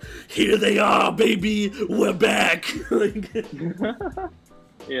be like, "Here they are, baby, we're back." Like,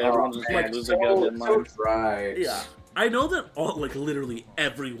 yeah, everyone's just like losing goddamn minds. Right. Yeah, I know that all, like, literally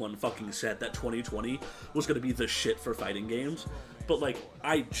everyone fucking said that 2020 was gonna be the shit for fighting games, but, like,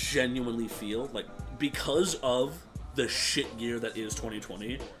 I genuinely feel like because of the shit year that is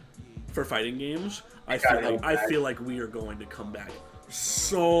 2020 for fighting games, I feel like we are going to come back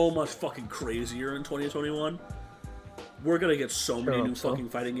so much fucking crazier in 2021. We're gonna get so many new fucking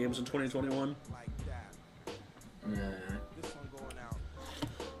fighting games in 2021.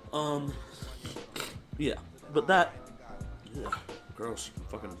 Yeah, but that, gross,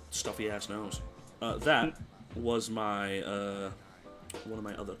 fucking stuffy ass nose. That was my one of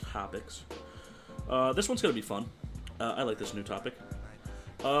my other topics. This one's gonna be fun. I like this new topic.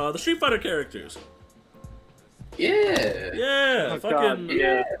 The Street Fighter characters. Yeah. Fucking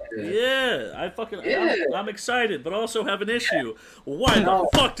yeah. I'm excited, but also have an issue. Why the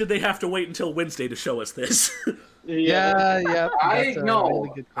fuck did they have to wait until Wednesday to show us this? Yeah.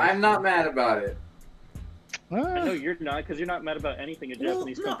 I'm not mad about it. I know you're not, because you're not mad about anything a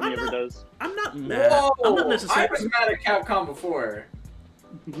Japanese company ever does. I'm not mad. Whoa, I'm not necessarily. I was mad at Capcom before.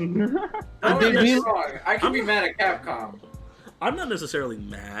 I'm Don't get me not wrong. I can be mad at Capcom. I'm not necessarily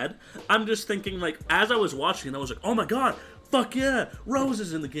mad. I'm just thinking, like, as I was watching, I was like, oh my god, fuck yeah, Rose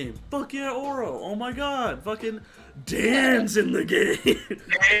is in the game. Fuck yeah, Oro. Oh my god, fucking Dan's in the game.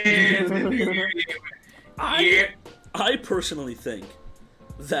 I personally think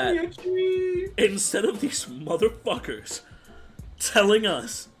that instead of these motherfuckers telling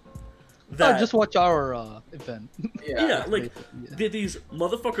us that... just watch our event. Yeah, like, these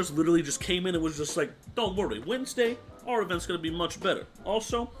motherfuckers literally just came in and was just like, don't worry, Wednesday, our event's gonna be much better.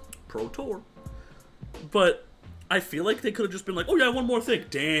 Also, Pro Tour. But I feel like they could have just been like, oh yeah, one more thing,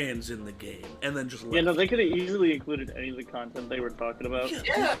 Dan's in the game, and then just left. Yeah, no, they could have easily included any of the content they were talking about.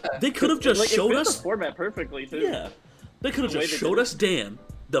 Yeah. They could have just like, showed it fit us the format perfectly too. Yeah. They could have just showed us Dan,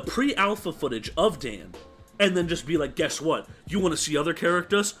 the pre-alpha footage of Dan, and then just be like, guess what? You want to see other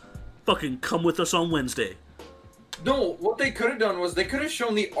characters? Fucking come with us on Wednesday. No, what they could have done was they could have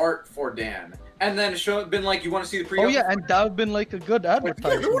shown the art for Dan, and then been like, you want to see the pre-alpha? Oh yeah, and that would have been like a good That would have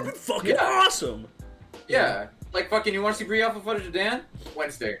advertisement. been fucking awesome. Yeah. Like, fucking, you want to see pre-alpha footage of Dan?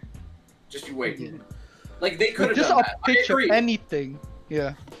 Wednesday. Just you wait. Yeah. Like, they could have just done a that. picture, anything.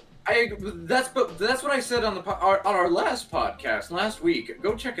 Yeah. That's what I said on our last podcast last week.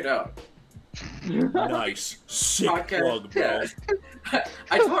 Go check it out. Nice. Sick plug, bro. Yeah.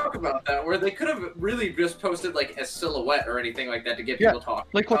 I talk about that, where they could have really just posted, like, a silhouette or anything like that to get people talking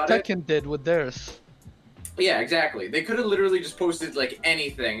like about what Tekken did with theirs. Yeah, exactly. They could have literally just posted, like,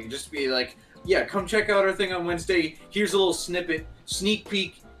 anything. Just be like, yeah, come check out our thing on Wednesday. Here's a little snippet, sneak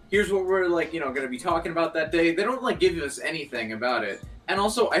peek. Here's what we're, like, going to be talking about that day. They don't, like, give us anything about it. And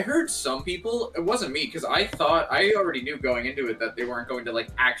also, I heard some people, it wasn't me, because I already knew going into it that they weren't going to, like,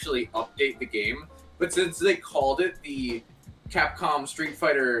 actually update the game. But since they called it the Capcom Street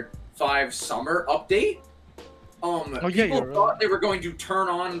Fighter V Summer Update, people thought they were going to turn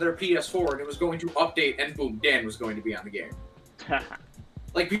on their PS4 and it was going to update, and boom, Dan was going to be on the game.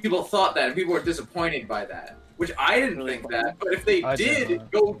 Like, people thought that, and people were disappointed by that. Which I didn't think that, but if they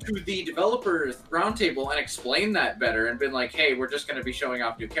did go to the developers roundtable and explain that better and been like, hey, we're just going to be showing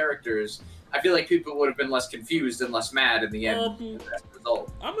off new characters, I feel like people would have been less confused and less mad in the end.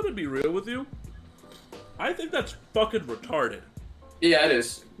 Result. I'm going to be real with you. I think that's fucking retarded. Yeah, it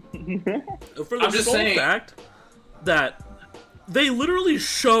is. For the sole fact that they literally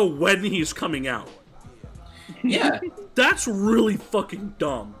show when he's coming out. Yeah. That's really fucking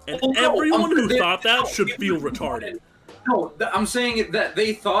dumb. And everyone who thought that should feel retarded. No, I'm saying that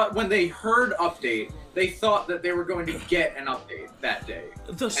they thought when they heard update, they thought that they were going to get an update that day.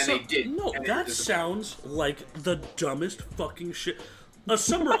 They did. No, that sounds like the dumbest fucking shit. A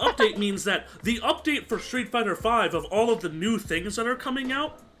summer update means that the update for Street Fighter V of all of the new things that are coming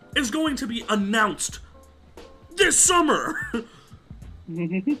out is going to be announced this summer.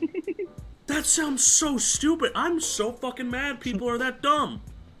 That sounds so stupid. I'm so fucking mad people are that dumb.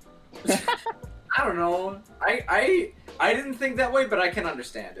 I don't know. I didn't think that way, but I can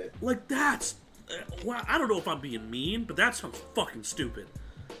understand it. Like, that's... well, I don't know if I'm being mean, but that sounds fucking stupid.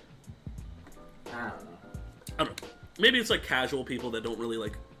 I don't know. I don't know. Maybe it's like casual people that don't really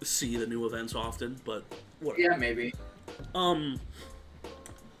like see the new events often, but whatever. Yeah, maybe.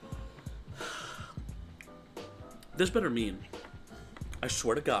 This better mean, I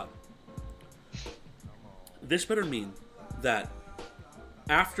swear to God, this better mean that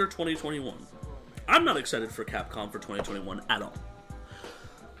after 2021, I'm not excited for Capcom for 2021 at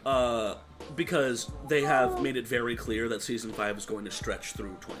all. Because they have made it very clear that Season 5 is going to stretch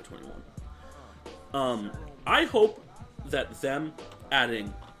through 2021. I hope that them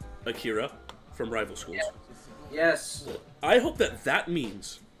adding Akira from Rival Schools. Yes. I hope that that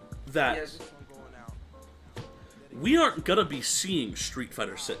means that Yes. we aren't gonna be seeing Street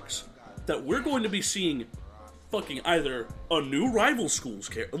Fighter 6. That we're going to be seeing fucking either a new Rival Schools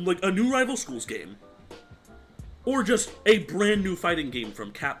game, or just a brand new fighting game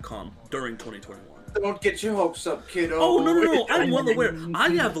from Capcom during 2021. Don't get your hopes up, kiddo. Oh, no, I'm well aware. I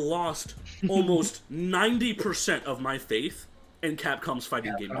have lost almost 90% of my faith in Capcom's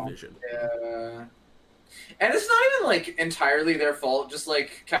fighting game division. Yeah. And it's not even, like, entirely their fault. Just,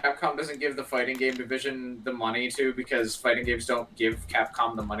 like, Capcom doesn't give the fighting game division the money to because fighting games don't give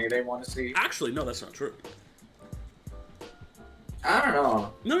Capcom the money they want to see. Actually, no, that's not true. I don't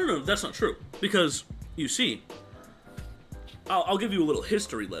know. No, that's not true. Because, you see, I'll give you a little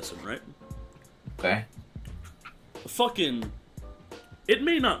history lesson, right? Okay. Fucking, it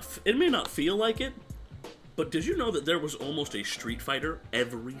may not feel like it, but did you know that there was almost a Street Fighter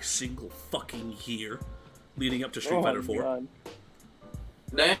every single fucking year leading up to Street Fighter 4? God.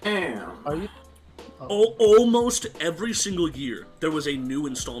 Damn. Are you? Almost every single year there was a new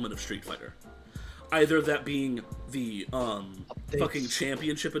installment of Street Fighter. Either that being the fucking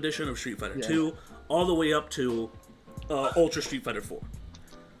championship edition of Street Fighter 2, all the way up to Ultra Street Fighter 4.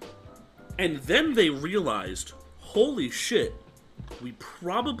 And then they realized, holy shit, we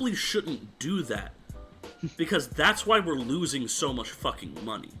probably shouldn't do that. Because that's why we're losing so much fucking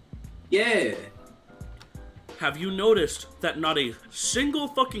money. Yeah. Have you noticed that not a single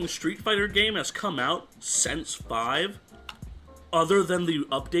fucking Street Fighter game has come out since 5? Other than the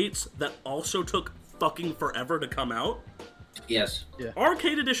updates that also took fucking forever to come out? Yes. Yeah.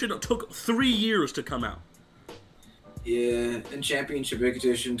 Arcade Edition took 3 years to come out. Yeah, and Championship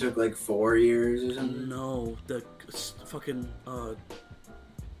Edition took like 4 years or something. No, the fucking,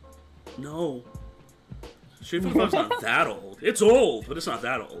 no. Street Fighter 5's not that old. It's old, but it's not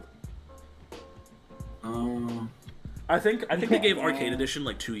that old. I think they gave Arcade Edition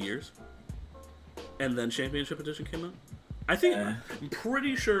like 2 years. And then Championship Edition came out. I'm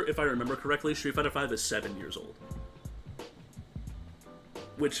pretty sure, if I remember correctly, Street Fighter 5 is 7 years old.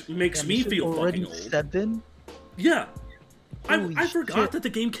 Which makes me feel fucking old. 7? Yeah. Holy I forgot shit. that the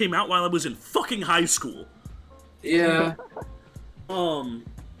game came out while I was in fucking high school. Yeah.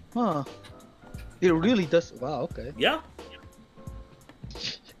 Huh. It really does. Wow, okay. Yeah.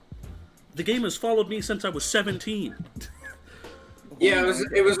 The game has followed me since I was 17. Yeah,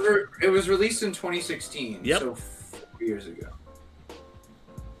 it was released in 2016. Yep. So 4 years ago.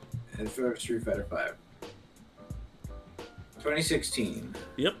 And for Street Fighter 5. 2016.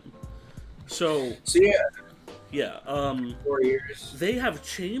 Yep. So yeah, yeah, 4 years. they have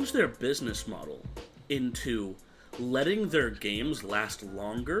changed their business model into letting their games last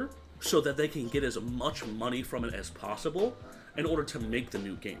longer so that they can get as much money from it as possible in order to make the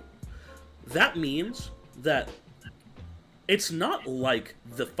new game. That means that it's not like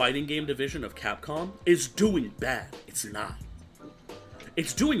the fighting game division of Capcom is doing bad. It's not.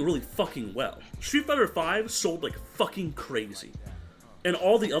 It's doing really fucking well. Street Fighter V sold like fucking crazy. And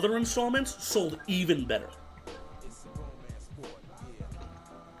all the other installments sold even better.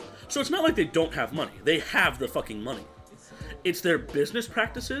 So it's not like they don't have money. They have the fucking money. It's their business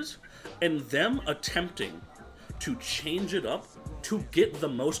practices and them attempting to change it up to get the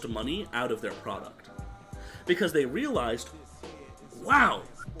most money out of their product. Because they realized, wow,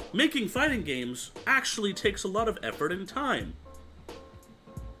 making fighting games actually takes a lot of effort and time.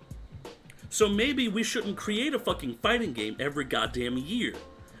 So maybe we shouldn't create a fucking fighting game every goddamn year,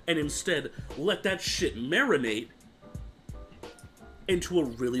 and instead let that shit marinate into a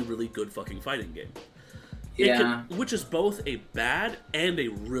really, really good fucking fighting game. Yeah. Which is both a bad and a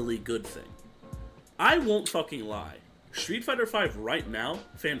really good thing. I won't fucking lie. Street Fighter V right now,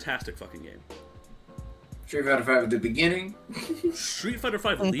 fantastic fucking game. Street Fighter 5 at the beginning. Street Fighter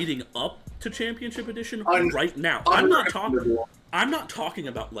V leading up to Championship Edition right now. Unrecommendable. I'm not talking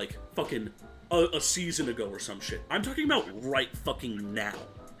about like fucking a season ago or some shit. I'm talking about right fucking now.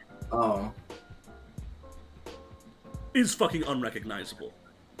 Oh. Is fucking unrecognizable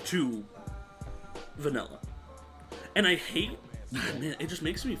to vanilla. And I hate, man, it just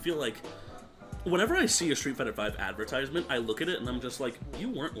makes me feel like whenever I see a Street Fighter V advertisement, I look at it and I'm just like, you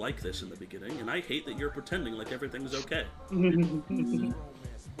weren't like this in the beginning, and I hate that you're pretending like everything's okay.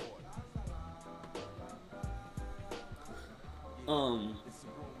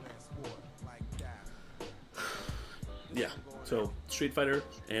 Yeah, so Street Fighter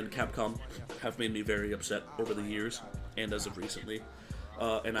and Capcom have made me very upset over the years, and as of recently.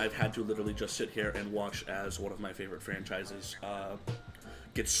 And I've had to literally just sit here and watch as one of my favorite franchises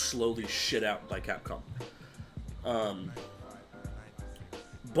get slowly shit out by Capcom.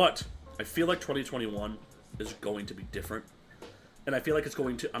 But I feel like 2021 is going to be different. And I feel like it's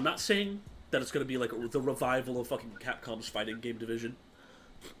going to... I'm not saying that it's going to be like the revival of fucking Capcom's fighting game division.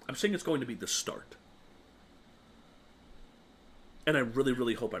 I'm saying it's going to be the start. And I really,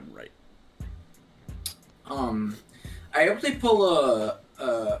 really hope I'm right. I hope they pull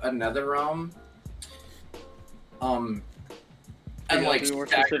another realm. And like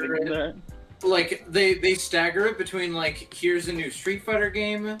stagger it. Like they stagger it between like here's a new Street Fighter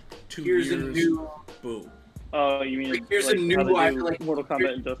game, 2 here's years, a new boom. Oh, you mean like, here's like a new how they I do feel like Mortal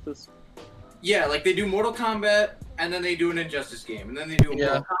Kombat Injustice? Yeah, like they do Mortal Kombat and then they do an Injustice game, and then they do a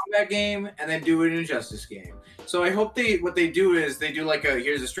Mortal Kombat game and then do an Injustice game. So I hope what they do is they do like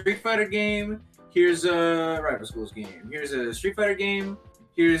here's a Street Fighter game, here's a Rival Schools game, here's a Street Fighter game,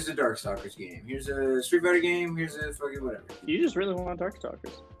 here's a Darkstalkers game, here's a Street Fighter game, here's a fucking whatever. You just really want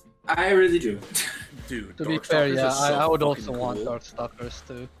Darkstalkers. I really do. Dude, To be fair, yeah, so I would fucking also want cool. Darkstalkers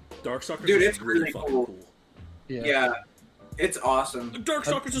too. Darkstalkers Dude, is it's really really fucking cool. cool. Yeah, it's awesome.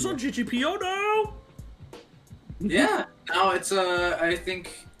 Darkstalkers is on GGPO now! Yeah, no, it's I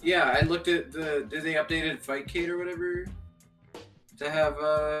think I looked at did they updated Fightcade or whatever to have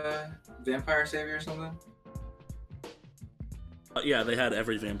Vampire Savior or something? Yeah, they had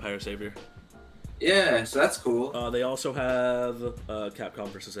every Vampire Savior. Yeah, so that's cool. They also have Capcom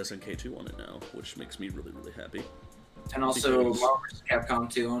vs. SNK 2 on it now, which makes me really, really happy. And also because- Marvel vs. Capcom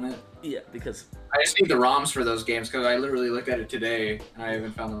 2 on it. Yeah, because... I just need the ROMs for those games because I literally looked at it today and I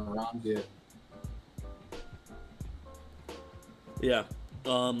haven't found the ROMs yet. Yeah,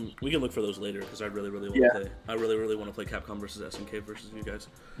 we can look for those later because I really, really want to play. I really, really want to play Capcom vs. SNK versus you guys.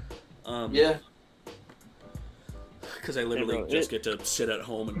 Yeah. Because I literally just get to sit at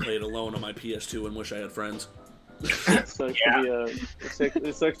home and play it alone on my PS2 and wish I had friends. It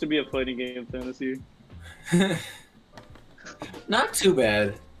sucks to be a fighting game fantasy. Not too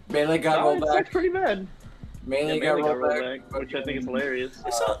bad. Melee got rolled It's back. pretty bad. Melee got rolled back, which I think is hilarious.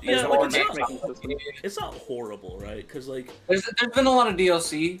 It's not, yeah, there's like, more it's not, matchmaking system. it's not horrible, right? Because, like, There's been a lot of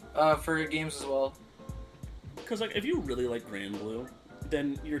DLC for games as well. if you really like Grand Blue,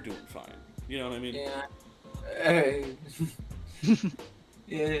 then you're doing fine. You know what I mean? Yeah.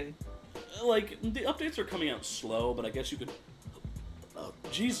 Yeah. Like, the updates are coming out slow, but I guess you could... Oh,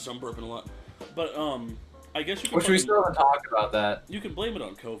 Jesus, I'm burping a lot. But, I guess you can... Which we still haven't talked about that. You can blame it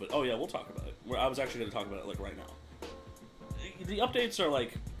on COVID. Oh, yeah, we'll talk about it. I was actually going to talk about it, like, right now. The updates are,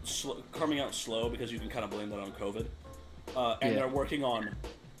 like, coming out slow because you can kind of blame that on COVID. And they're working on...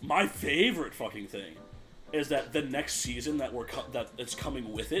 My favorite fucking thing is that the next season that that's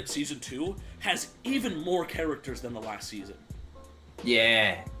coming with it, Season 2, has even more characters than the last season.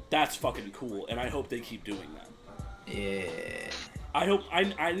 Yeah. That's fucking cool, and I hope they keep doing that. Yeah. I hope...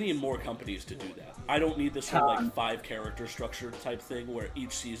 I need more companies to do that. I don't need this whole, like, 5-character structure type thing where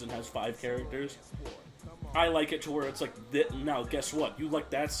each season has 5 characters. I like it to where it's like, now guess what? You like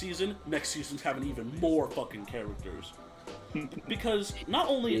that season? Next season's having even more fucking characters. Because not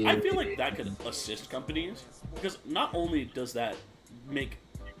only... I feel like that could assist companies, because not only does that make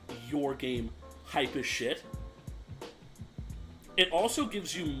your game hype as shit, it also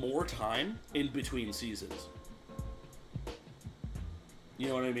gives you more time in between seasons. You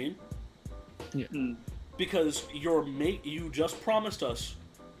know what I mean? Yeah. Because you just promised us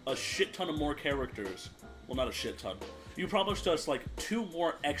a shit ton of more characters. Well, not a shit ton. You promised us, like, 2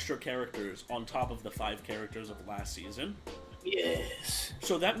 more extra characters on top of the 5 characters of last season. Yes.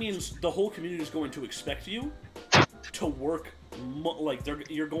 So that means the whole community is going to expect you to work,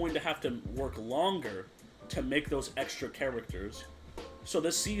 you're going to have to work longer to make those extra characters. So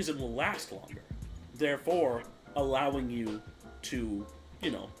this season will last longer therefore allowing you to,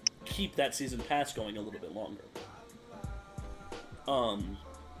 you know, keep that season pass going a little bit longer.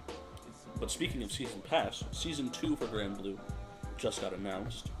 But speaking of season pass, season 2 for Grand Blue just got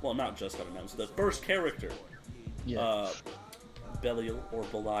announced. Well, not just got announced. The first character, Belial or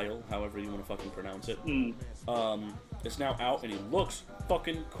Belial, however you want to fucking pronounce it, is now out, and he looks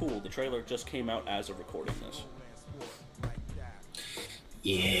fucking cool. The trailer just came out as of recording this.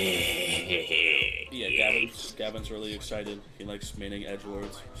 Yeah, Gavin's really excited. He likes maining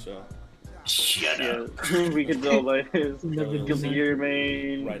edgelords, so. Shut up. We can tell by his Belial's gear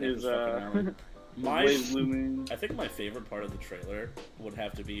main, right his Blaze blue main. I think my favorite part of the trailer would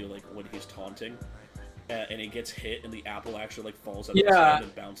have to be like when he's taunting, and he gets hit, and the apple actually like falls out of his hand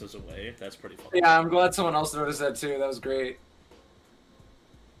and bounces away. That's pretty fun. Yeah, I'm glad someone else noticed that too. That was great.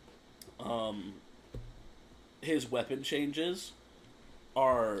 His weapon changes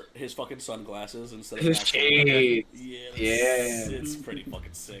are his fucking sunglasses instead of His shades. Yeah, it's pretty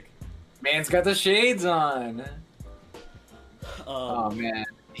fucking sick. Man's got the shades on. Oh man,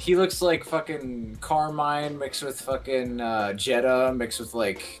 he looks like fucking Carmine mixed with fucking Jetta mixed with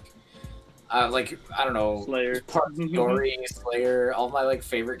like I don't know, Slayer, part of Dory, Slayer, all my like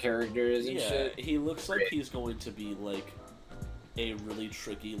favorite characters and shit. He looks like he's going to be like a really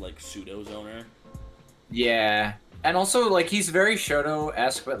tricky like pseudo zoner. Yeah, and also like he's very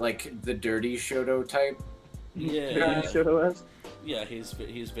Shoto-esque, but like the dirty Shoto type. Yeah, Shoto-esque. Yeah, he's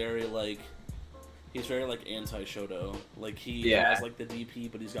very like anti-Shoto. Like he has like the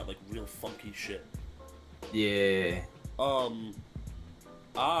DP, but he's got like real funky shit. Yeah. And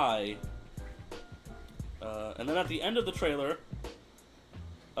then at the end of the trailer,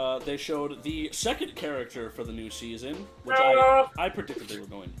 they showed the second character for the new season, which I predicted they were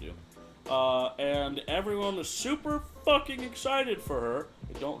going to do. And everyone is super fucking excited for her.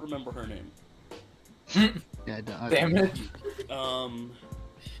 I don't remember her name. Damn it.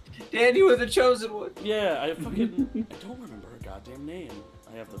 Dan, you were the chosen one. Yeah, I don't remember her goddamn name.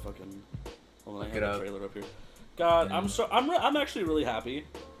 I have the fucking. Hold on, I have the trailer up here. God, I'm actually really happy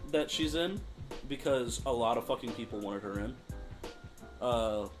that she's in, because a lot of fucking people wanted her in.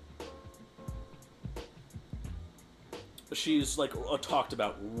 She's like talked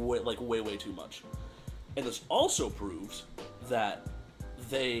about way too much, and this also proves that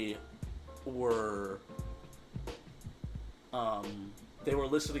they were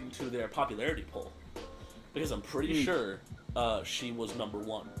listening to their popularity poll, because I'm pretty sure she was number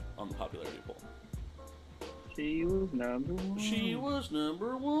 1 on the popularity poll. She was number 1. She was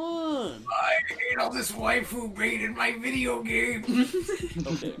number 1. I hate all this waifu bait in my video game.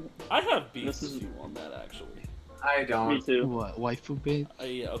 Okay, I have beef with you on that actually. I don't. Me too. What, waifu bait?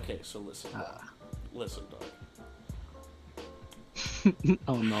 Yeah, okay, so listen. Listen, dog.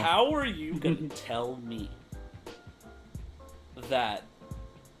 Oh no. How are you gonna tell me that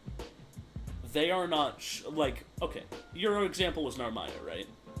they are not okay, your example was Narmaya, right?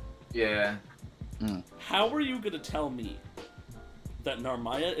 Yeah. How are you gonna tell me that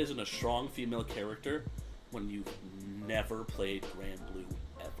Narmaya isn't a strong female character when you've never played Grand Blue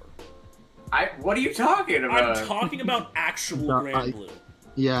ever? What are you talking about? I'm talking about actual Grand Blue.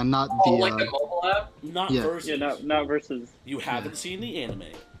 Yeah, not the. Like the mobile app? Not versus. Yeah, not versus. You haven't seen the anime.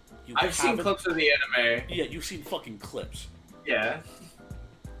 I've seen clips of the anime. Yeah, you've seen fucking clips. Yeah.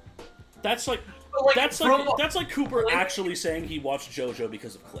 That's like Cooper actually saying he watched JoJo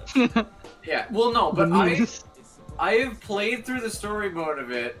because of clips. Yeah. Well, no, but I've played through the story mode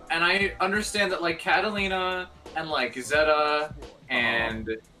of it, and I understand that like Catalina and like Zeta and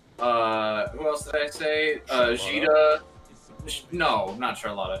who else did I say? Jita. No, not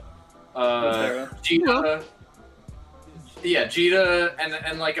Charlotta. Jita. Yeah, Jita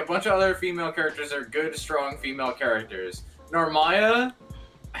and like a bunch of other female characters are good, strong female characters. Narmaya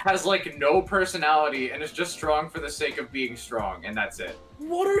has like no personality and is just strong for the sake of being strong, and that's it.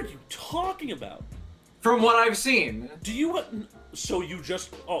 What are you talking about? From what I've seen. From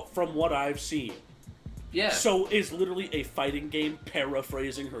what I've seen. Yeah. So is literally a fighting game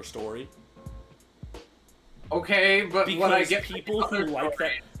paraphrasing her story? Okay, but because what I get people who like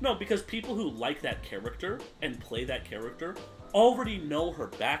that because people who like that character and play that character already know her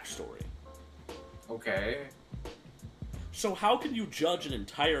backstory. Okay. So how can you judge an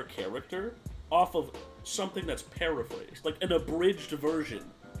entire character off of something that's paraphrased, like an abridged version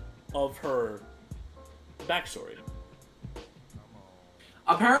of her backstory?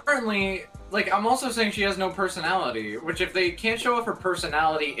 Apparently, like, I'm also saying she has no personality, which if they can't show off her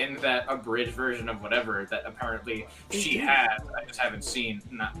personality in that abridged version of whatever that apparently she has, I just haven't seen.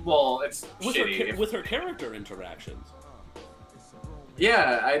 It's shitty. With her character interactions.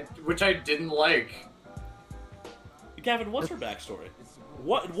 Yeah, which I didn't like. Gavin, what's her backstory?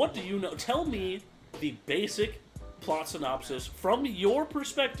 What do you know? Tell me the basic plot synopsis from your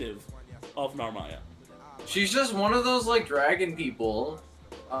perspective of Narmaya. She's just one of those like dragon people.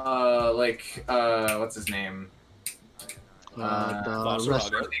 What's his name?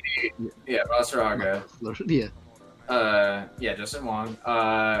 Vasaraga. Yeah, Vasaraga. Yeah. Justin Wong.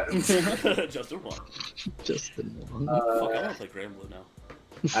 Justin Wong. Justin Wong. Fuck, I want to play Granblue now.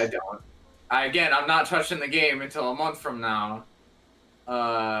 I don't. I'm not touching the game until a month from now.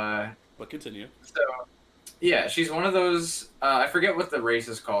 But continue. So, yeah, she's one of those. I forget what the race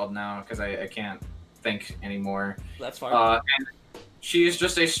is called now because I can't think anymore. That's fine. And she is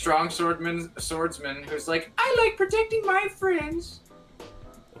just a strong swordsman who's like, I like protecting my friends.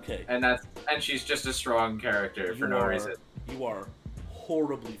 Okay. And she's just a strong character for no reason. You are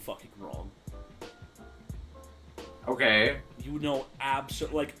horribly fucking wrong. Okay. You know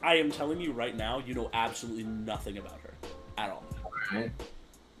like, I am telling you right now, you know absolutely nothing about her. At all. Okay.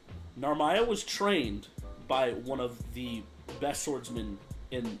 Narmaya was trained by one of the best swordsmen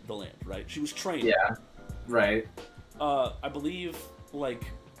in the land, right? She was trained. Yeah. Right. I believe, like,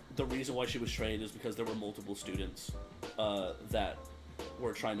 the reason why she was trained is because there were multiple students that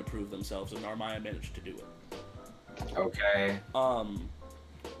were trying to prove themselves, and Narmaya managed to do it. Okay.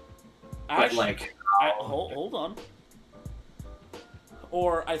 Ash, like... hold on.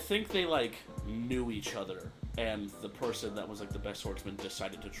 Or I think they, like, knew each other, and the person that was, like, the best swordsman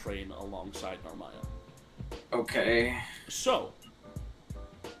decided to train alongside Narmaya. Okay. So,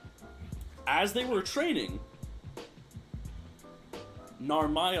 as they were training,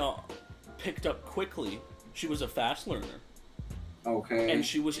 Narmaya picked up quickly. She was a fast learner. Okay. And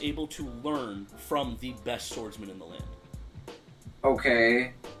she was able to learn from the best swordsman in the land.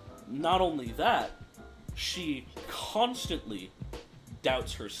 Okay. Not only that, she constantly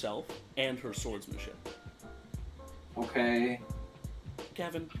doubts herself and her swordsmanship. Okay.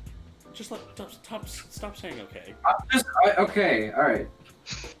 Gavin, just stop saying okay. Okay, alright.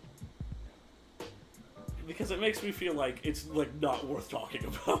 Because it makes me feel like it's, like, not worth talking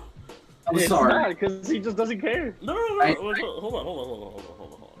about. I'm It's sorry. not, because he just doesn't care. No. Hold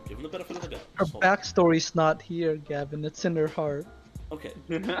on. Give him the benefit of the doubt. Her Just hold on. backstory's not here, Gavin. It's in her heart. Okay.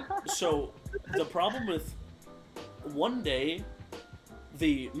 So, the problem with one day,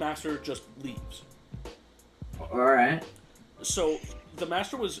 the master just leaves. Alright. So the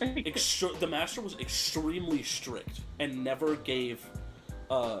master was extremely strict and never gave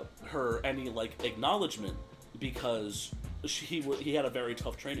her any, like, acknowledgement because he had a very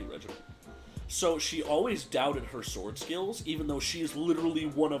tough training regimen. So she always doubted her sword skills, even though she is literally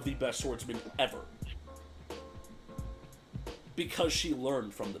one of the best swordsmen ever. Because she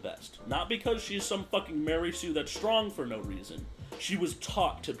learned from the best. Not because she's some fucking Mary Sue that's strong for no reason. She was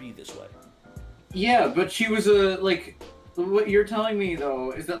taught to be this way. Yeah, but she was what you're telling me,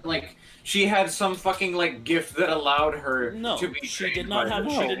 though, is that, like, she had some fucking, like, gift that allowed her to be she trained did not by have. her.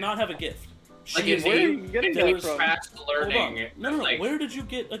 She did not have a gift. Like, She it's where are you getting there that was from? fast learning. No. Like, Where did you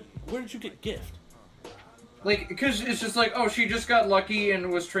get gift? like, because it's just like, oh, she just got lucky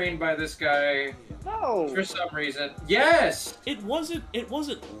and was trained by this guy No. for some reason. Yes! It wasn't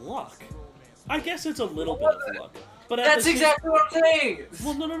luck. I guess it's a little bit of luck. But at That's the same- exactly what I'm saying!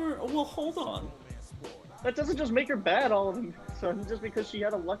 Well, no. Well, hold on. That doesn't just make her bad all of them. So just because she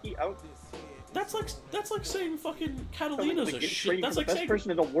had a lucky out. That's like saying fucking Catalina's a Get shit. trained That's for like the best saying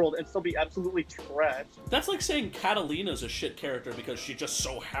person in the world and still be absolutely trash. that's like saying Catalina's a shit character because she just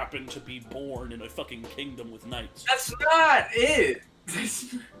so happened to be born in a fucking kingdom with knights. That's not it!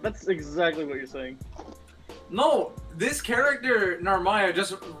 That's exactly what you're saying. No, this character, Narmaya,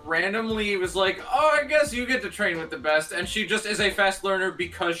 just randomly was like, oh, I guess you get to train with the best, and she just is a fast learner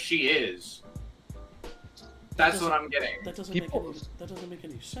because she is. That's what I'm getting. That doesn't make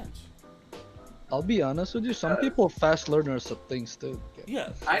any sense. I'll be honest with you, some people are fast learners of things too.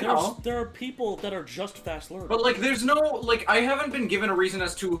 Yeah, I know. There are people that are just fast learners. But, like, there's no, like, I haven't been given a reason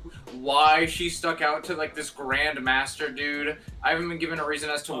as to why she stuck out to, like, this Grand Master dude. I haven't been given a reason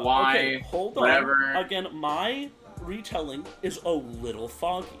as to why, okay, hold on. whatever. Again, my retelling is a little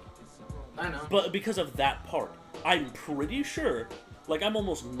foggy. I know. But because of that part, I'm pretty sure, like I'm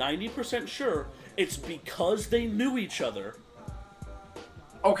almost 90% sure, it's because they knew each other.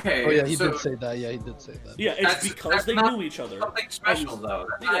 Okay. Oh yeah, he so did say that. Yeah, he did say that. Yeah, it's because they not knew each other. something special, And- though.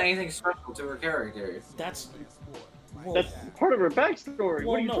 That's not anything special to her character. That's... Well, That's part of her backstory. well,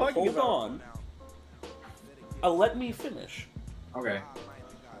 What are you no, talking hold about? on. Let me finish. Okay.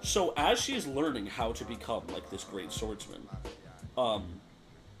 So as she's learning how to become like this great swordsman,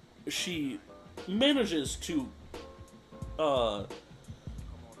 she manages to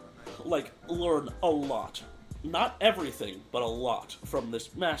like learn a lot not everything, but a lot from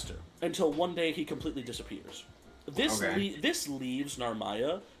this master, until one day he completely disappears. This leaves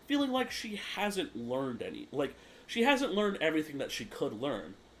Narmaya feeling like she hasn't learned she hasn't learned everything that she could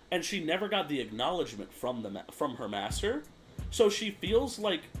learn, and she never got the acknowledgement from her master, so she feels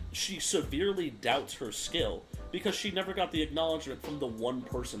like she severely doubts her skill, because she never got the acknowledgement from the one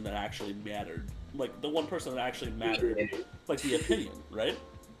person that actually mattered. Like, the one person that actually mattered, like, the opinion, right?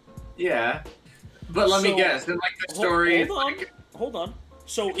 Yeah. But let me guess, in, like, the story... Hold on.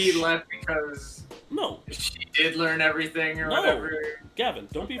 So he left because... No. She did learn everything or whatever? Gavin,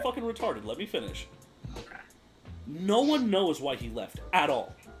 don't be fucking retarded. Let me finish. Okay. No one knows why he left, at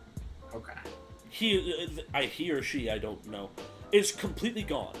all. Okay. He or she, I don't know, is completely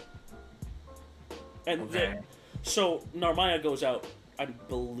gone. And so Narmaya goes out. I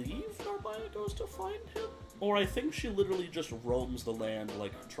believe Narmaya goes to find him, or I think she literally just roams the land,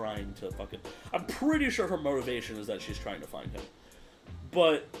 like, trying to fucking... I'm pretty sure her motivation is that she's trying to find him.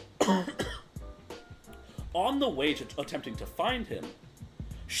 But on the way to attempting to find him,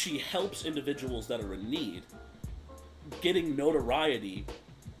 she helps individuals that are in need, getting notoriety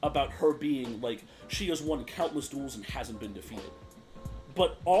about her being, like, she has won countless duels and hasn't been defeated.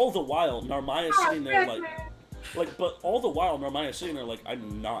 But all the while, Narmaya's sitting there like,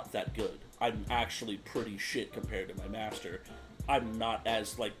 I'm not that good. I'm actually pretty shit compared to my master. I'm not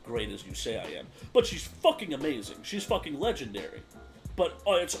as, like, great as you say I am. But she's fucking amazing. She's fucking legendary. But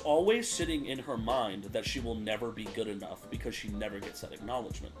it's always sitting in her mind that she will never be good enough because she never gets that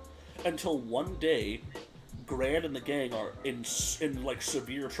acknowledgement. Until one day, Grand and the gang are in like,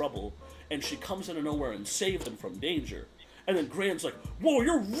 severe trouble, and she comes out of nowhere and saves them from danger. And then Grand's like, whoa,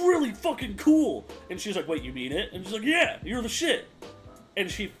 you're really fucking cool! And she's like, wait, you mean it? And she's like, yeah, you're the shit! And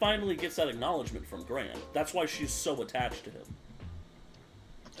she finally gets that acknowledgement from Grand. That's why she's so attached to him.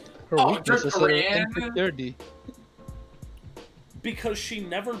 Her weakness is insecurity. Because she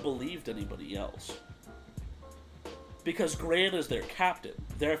never believed anybody else. Because Gran is their captain,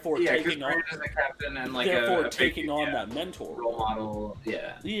 therefore taking on... is the captain and, like, taking on that mentor role model.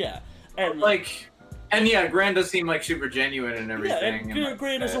 Yeah. Yeah, and Gran does seem like super genuine and everything. Yeah, and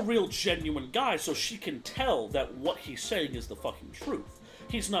Gran is a real genuine guy, so she can tell that what he's saying is the fucking truth.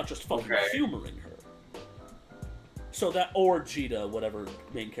 He's not just fucking humoring her. So that, or Jita, whatever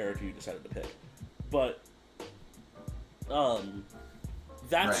main character you decided to pick, but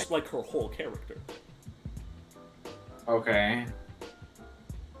that's like her whole character. Okay.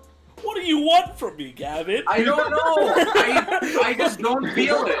 What do you want from me, Gavin? I don't know. I just don't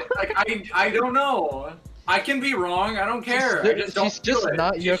feel it. Like, I don't know. I can be wrong. I don't care. She's just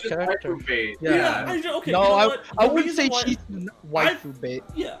not your character. Yeah. Okay. No, I wouldn't say she's waifu bait.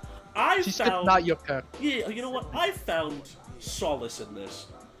 Yeah. She's just not your character. Yeah. You know what? I found solace in this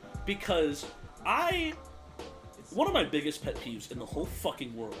because one of my biggest pet peeves in the whole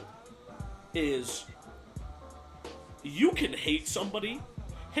fucking world is you can hate somebody.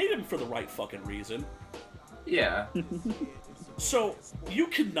 Hate him for the right fucking reason. Yeah. So, you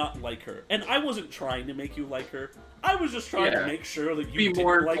cannot like her. And I wasn't trying to make you like her. I was just trying to make sure that you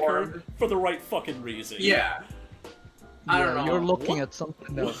didn't like her for the right fucking reason. Yeah. I don't know. You're looking at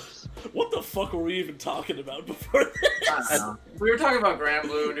something else. What the fuck were we even talking about before this? I don't know. We were talking about Grand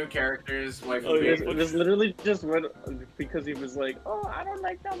Blue, new characters, it was literally just because he was like, oh, I don't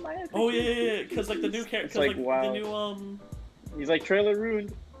like that. Oh, yeah. Because, like, the new character. Like, wow. The new, He's like, trailer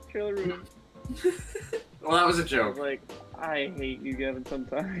ruined. Trailer ruined. Well, that was a joke. Like, I hate you, Gavin,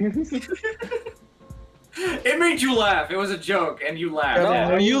 sometimes. It made you laugh. It was a joke, and you laughed.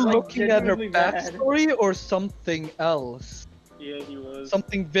 Are you looking at her backstory or something else? Yeah, he was.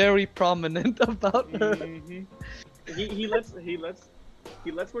 Something very prominent about her. Mm-hmm. He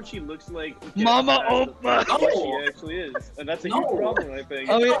lets what she looks like. Mama Opa! What she actually is, and that's a huge problem, I think.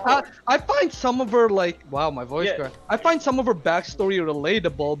 I mean, I find some of her, like, wow, my voice cracked. I find some of her backstory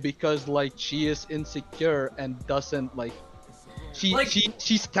relatable because, like, she is insecure and doesn't, like,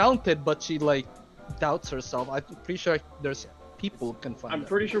 she's talented, but she, like, doubts herself. I'm pretty sure there's people who can find I'm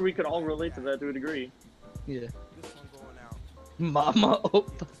pretty sure we could all relate to that to a degree. Yeah. Mama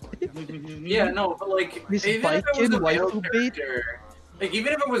Opa. Yeah, no, but, like, even if it was a male character, like,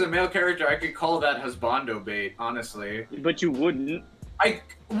 even if it was a male character, I could call that husbando bait, honestly. But you wouldn't.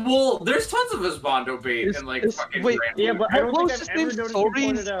 Well, there's tons of husbando bait in, like, fucking Grand Blue. Yeah, but I don't think I've ever noticed you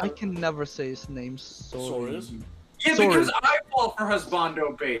pointed out. I can never say his name. Soris? Yeah, because I fall for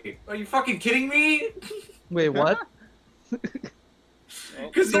husbando bait. Are you fucking kidding me? Wait, what?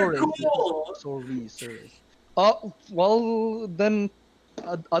 Because they're cool! Sorry. Well, then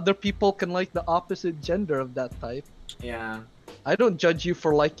other people can like the opposite gender of that type. Yeah. I don't judge you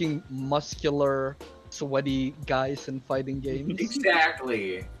for liking muscular sweaty guys in fighting games.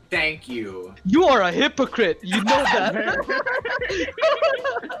 Exactly. Thank you. You are a hypocrite. You know that.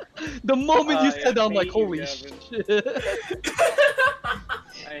 The moment you said that, I'm like, hate you, holy Gavin. shit.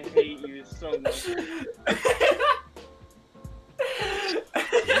 I hate you so much.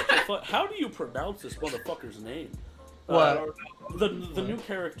 How do you pronounce this motherfucker's name? What? The new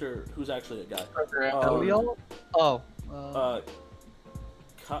character who's actually a guy. Elio? Oh.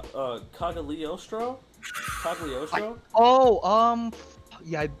 Cagliostro? Cagliostro?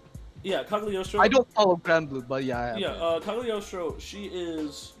 Yeah. Yeah, Cagliostro. I don't follow Grand Blue, but yeah. Cagliostro. She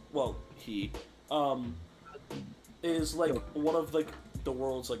is he is like one of like the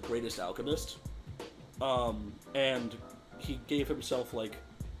world's like greatest alchemists. And he gave himself like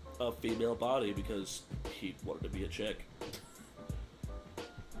a female body because he wanted to be a chick.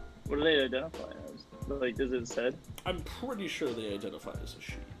 What do they identify as? Like, is it said? I'm pretty sure they identify as a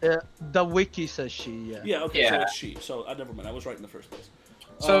she. The wiki says she, yeah. Yeah, okay, so Yeah. it's she. So, never mind, I was right in the first place.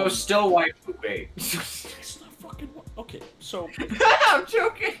 So still waifu bait. It's not fucking... Okay, so... I'm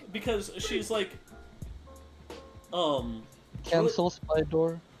joking. Because she's like... Cancel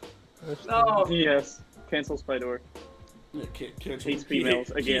Spydor. No. Yes. Cancel Spydor. Yeah, cancel. Hates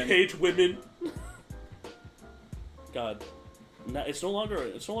females again. He hates women. God. Now, it's no longer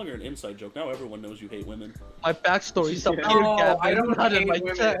an inside joke. Now everyone knows you hate women. My backstory's up Yeah. here, No, Gavin, I don't not in hate my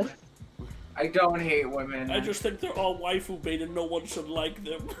women. chest. I don't hate women. I just think they're all waifu bait and no one should like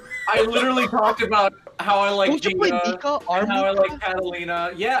them. I literally talked about how I like Don't you play Gina Nika? and how I Armika? like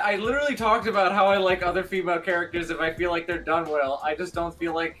Catalina. Yeah, I literally talked about how I like other female characters if I feel like they're done well. I just don't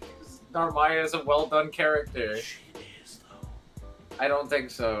feel like Narmaya is a well done character. She is though. I don't think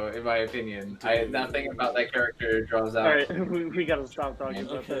so, in my opinion. Nothing about that character draws out. Alright, we gotta stop talking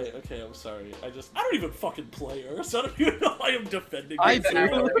about Okay, this. okay, I'm sorry. I don't even fucking play her, so I don't even know why I'm defending her. I do.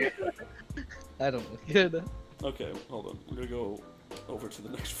 Exactly. I don't know. Okay, hold on. We're gonna go over to the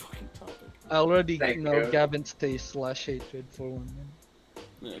next fucking topic. I already Thank know you. Gavin's taste / hatred for women.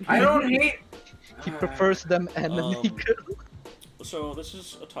 Yeah, I don't hate. He prefers them anime girls. So this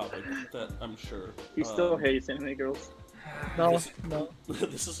is a topic that I'm sure... He still hates anime girls. No, this- no.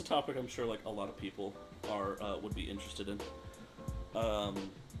 This is a topic I'm sure like a lot of people would be interested in.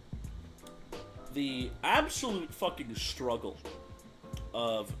 The absolute fucking struggle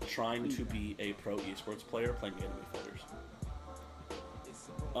of trying to be a pro esports player playing anime fighters.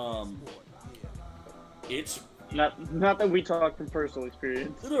 It's Not that we talk from personal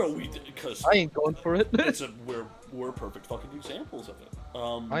experience. no, we because I ain't going for it. we're perfect fucking examples of it.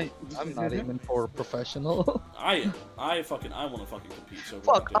 I'm not aiming for professional. I want to fucking compete. So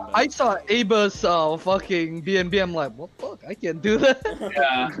Fuck, goddamn I bad. saw Aba's fucking BNB. I'm like, well, fuck, I can't do that.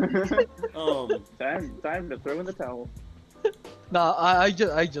 Yeah. Time to throw in the towel. Nah, I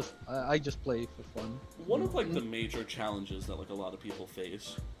just play for fun. One of like the major challenges that like a lot of people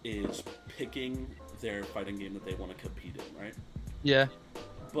face is picking their fighting game that they want to compete in, right? Yeah.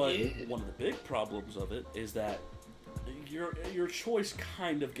 But one of the big problems of it is that your choice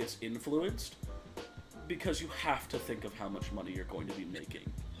kind of gets influenced because you have to think of how much money you're going to be making.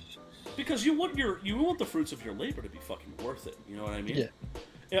 Because you want the fruits of your labor to be fucking worth it. You know what I mean?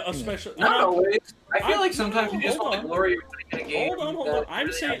 Yeah, especially. Not always. I feel like no, sometimes you just hold want on. to glory your winning in a game. Hold on.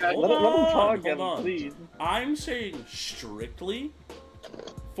 I'm saying, Let hold him talk, on, Gavin, hold on. please. I'm saying strictly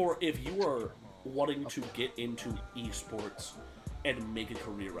for if you are wanting to get into esports and make a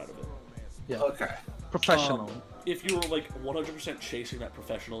career out of it. Yeah. Okay. Professional. If you're like 100% chasing that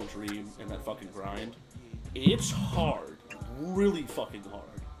professional dream and that fucking grind, it's hard, really fucking hard.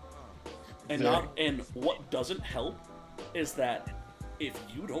 And what doesn't help is that if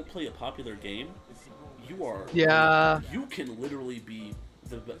you don't play a popular game, you can literally be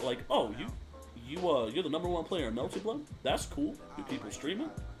you're the number one player in Melty Blood. That's cool. Do people stream it?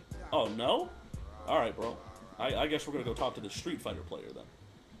 Oh no? All right, bro. I guess we're gonna go talk to the Street Fighter player then.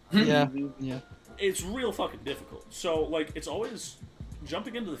 Yeah. It's real fucking difficult. So, like, it's always...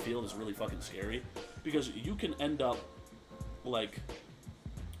 Jumping into the field is really fucking scary, because you can end up,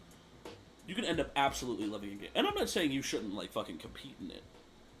 absolutely loving a game. And I'm not saying you shouldn't, like, fucking compete in it.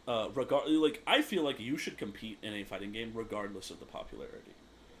 I feel like you should compete in a fighting game regardless of the popularity.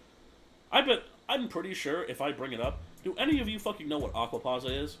 I'm pretty sure if I bring it up... Do any of you fucking know what Aquapausa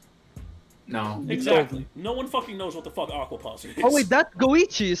is? No. Exactly. No one fucking knows what the fuck Aquapausa is. Oh wait, that's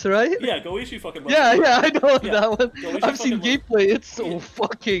Goichi's, right? Yeah, Goichi fucking... Yeah, I know Yeah. that one. Goichi I've seen fucking gameplay. It's so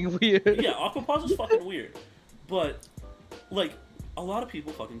fucking weird. Yeah, Aquapausa's fucking weird. But, like, a lot of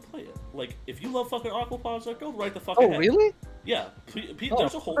people fucking play it. Like, if you love fucking Aquapausa, go right the fuck Oh ahead. really? Yeah,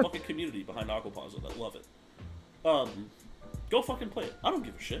 there's a whole fucking community behind Aquapausa that love it. Go fucking play it. I don't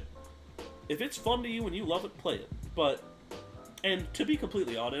give a shit. If it's fun to you and you love it, play it. But, and to be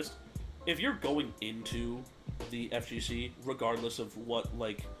completely honest, if you're going into the FGC, regardless of what,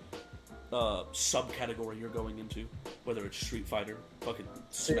 like, subcategory you're going into, whether it's Street Fighter, fucking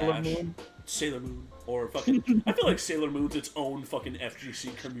Smash, Sailor Moon, or fucking... I feel like Sailor Moon's its own fucking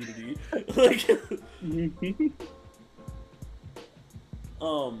FGC community. Like...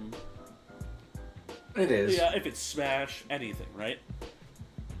 It is. Yeah, if it's Smash, anything, right?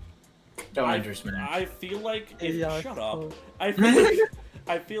 Don't enter Smash. I feel like if... Yeah, shut so- up. I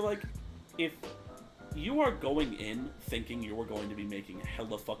feel like if you are going in thinking you are going to be making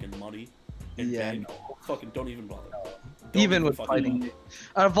hella fucking money, and Yeah, then fucking don't even bother. Don't Even with fucking fighting, bother.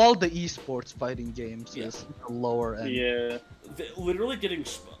 out of all the esports fighting games, Yeah. is the lower end. Yeah. Literally getting...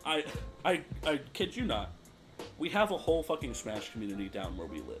 I kid you not. We have a whole fucking Smash community down where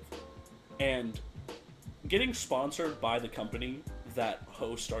we live. And getting sponsored by the company that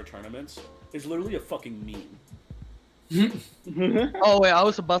hosts our tournaments is literally a fucking meme. Oh wait, I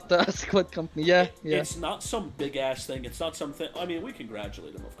was about to ask what company. Yeah, yeah. It's not some big ass thing. It's not something. I mean, we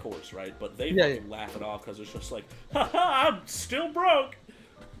congratulate them, of course, right? But they Yeah, fucking laugh it off because it's just like, haha, I'm still broke.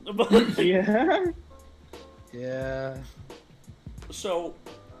 But, Yeah. Yeah. so,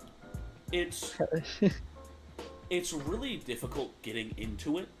 it's really difficult getting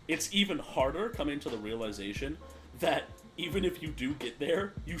into it. It's even harder coming to the realization that even if you do get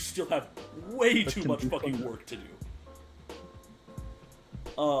there, you still have way too much fucking work to do.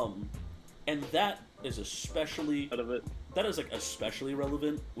 And that is especially Out of it. that is like especially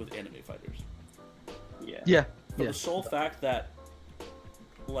relevant with anime fighters. Yeah. Yeah. For Yeah. the sole fact that,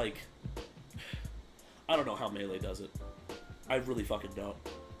 like, I don't know how Melee does it. I really fucking don't.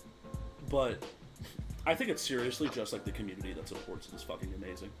 But I think it's seriously just like the community that supports it is fucking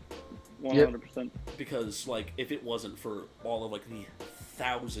amazing. 100%. Because, like, if it wasn't for all of, like, the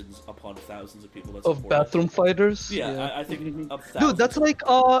thousands upon thousands of people that Of support bathroom fighters. it. Yeah, I think of thousands. Dude, that's like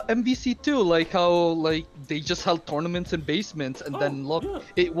MVC too. Like how like they just held tournaments in basements, and then look, yeah.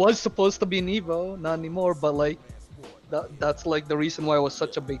 it was supposed to be an EVO, not anymore. But like, that's like the reason why it was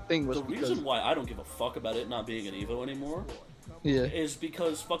such a big thing was The because reason why I don't give a fuck about it not being an EVO anymore yeah, is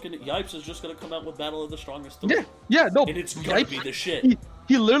because fucking Yipes is just gonna come out with Battle of the Strongest 3. yeah, no, And it's gonna Yipes, be the shit.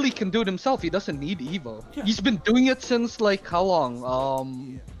 he literally can do it himself. He doesn't need EVO. Yeah. He's been doing it since like how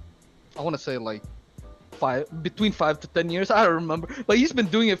long? I want to say like between 5 to 10 years. I don't remember, but he's been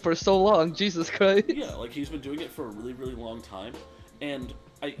doing it for so long. Jesus Christ. Yeah, like he's been doing it for a really, really long time, and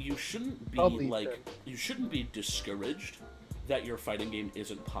you shouldn't be Probably you shouldn't be discouraged that your fighting game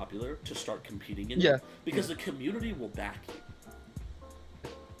isn't popular to start competing in Yeah. it, because the community will back you.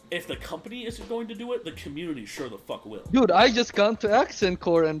 If the company isn't going to do it, the community sure the fuck will. Dude, I just gone to Accent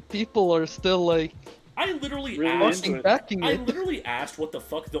Core and people are still like I literally Really asked. into it. backing I it. literally asked what the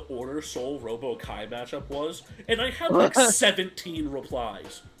fuck the Order Soul Robo Kai matchup was, and I had like 17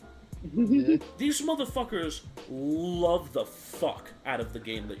 replies. Yeah. These motherfuckers love the fuck out of the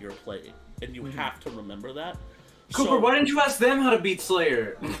game that you're playing, and you have to remember that. Cooper, why didn't you ask them how to beat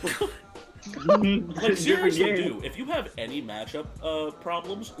Slayer? Like, seriously, game. do. If you have any matchup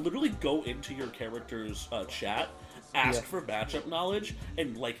problems, literally go into your character's chat, ask Yeah. for matchup knowledge,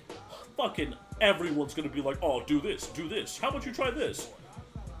 and, like, fucking everyone's gonna be like, oh, do this, do this. How about you try this?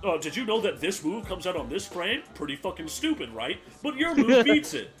 Did you know that this move comes out on this frame? Pretty fucking stupid, right? But your move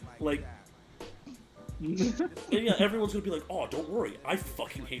beats it. Like, and yeah, everyone's gonna be like, oh, don't worry, I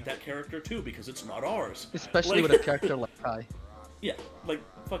fucking hate that character too because it's not ours. Especially Like- with a character like Kai. Yeah, like,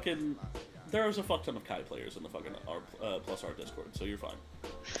 fucking, there's a fuck ton of Kai players in the fucking plus R Discord, so you're fine.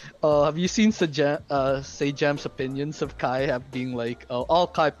 Have you seen Sejam's opinions of Kai being like, oh, all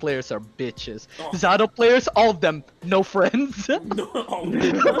Kai players are bitches. Oh. Zato players, all of them, no friends. No, all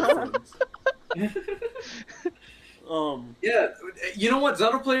my friends. Yeah, you know what?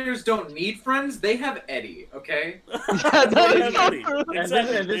 Zelda players don't need friends. They have Eddie, okay? Yeah, that Yeah, is so buddy. true.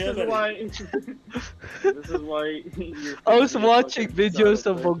 Exactly, And this yeah, is buddy. why. This is why. You're I was fucking watching fucking videos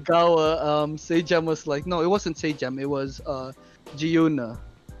Zelda of player. Ogawa. Sejam was like, no, it wasn't Sejam. It was Giuna.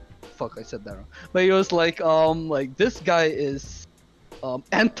 Fuck, I said that wrong. But he was like this guy is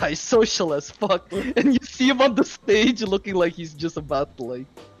anti-social as fuck, and you see him on the stage looking like he's just about to like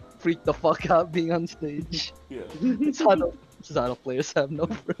freak the fuck out being on stage. Yeah. Zato players have no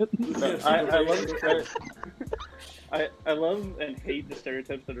friends. I love and hate the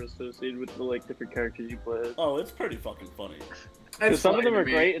stereotypes that are associated with the like different characters you play. Oh, it's pretty fucking funny. It's Some of them fine are to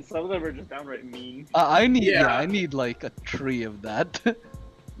me. great, and some of them are just downright mean. I need Yeah. I need like a tree of that.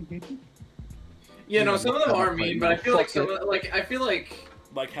 Yeah, no, Yeah, some of them I'm are not mean, playing but I that. feel like Fuck some of, like I feel like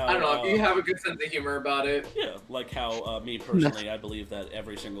Like how I don't know. You have a good sense of humor about it. Yeah, like how me personally, I believe that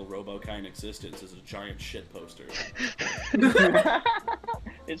every single RoboKai in existence is a giant shit poster.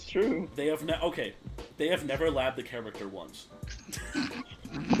 It's true. They have They have never labbed the character once.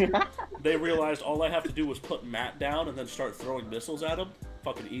 They realized all I have to do was put Matt down and then start throwing missiles at him.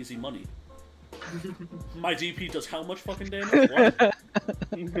 Fucking easy money. My DP does how much fucking damage? What?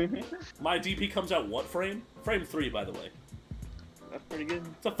 My DP comes out what frame? Frame 3, by the way. That's pretty good.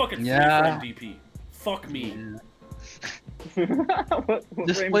 It's a fucking 3-frame DP. Fuck me. what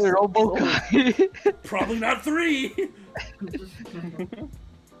Just frame play is RoboKai. Probably not 3!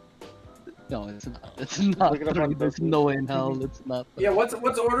 No, it's not. It's not. Look it up on There's Google. no way in hell it's not. Yeah, what's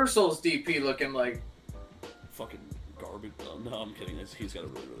Order Soul's DP looking like? Fucking garbage. No, I'm kidding. He's got a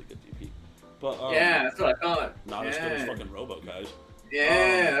really, really good DP. But, Yeah, that's what I thought. not as good as fucking RoboKai's.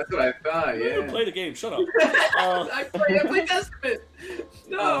 Yeah, that's what I thought. You Yeah. play the game, shut up. I play Testament.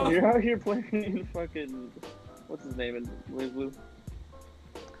 No. You're out here playing fucking. What's his name in Blue?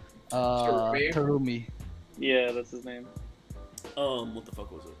 Harumi. Yeah, that's his name. What the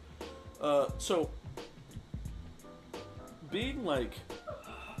fuck was it? So, being like,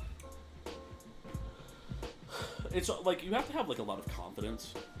 it's like you have to have like a lot of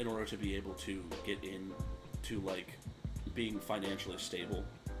confidence in order to be able to get into like being financially stable.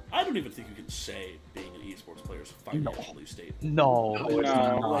 I don't even think you can say being an esports player is financially stable. No, No, it's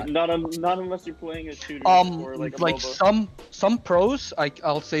No, not. not unless you're playing a shooter or like a MOBA. some pros,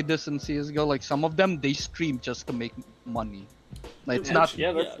 I'll say this in CS:GO, like some of them they stream just to make money. Like it's not.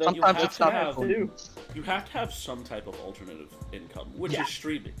 Yeah, that's you Sometimes have it's to not. have- do. You have to have some type of alternative income, which Yeah. is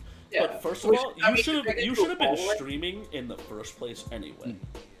streaming. Yeah. But first of Which, all, I you mean, should technically have been all the way- streaming in the first place anyway.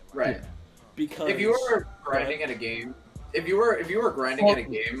 Right. Yeah. Because If you were grinding at a game, if you were grinding at a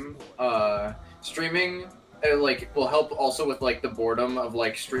game, streaming like will help also with like the boredom of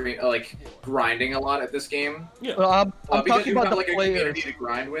like grinding a lot at this game. yeah, I'm Because talking you about have the like a players. community to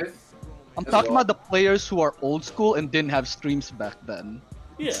grind with. I'm as talking well. about the players who are old school and didn't have streams back then.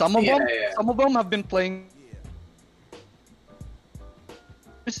 yeah. Some of Yeah, them, yeah. some of them have been playing.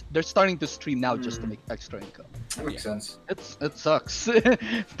 They're starting to stream now just to make extra income. That makes sense. It sucks.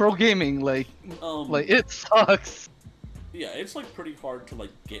 Pro gaming, like Um, it sucks. yeah, it's like pretty hard to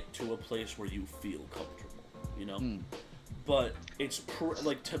like get to a place where you feel comfortable, you know. Mm. But it's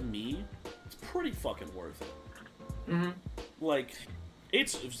like to me, it's pretty fucking worth it. Mm-hmm. Like,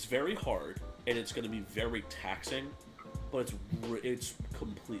 it's very hard and it's gonna be very taxing, but it's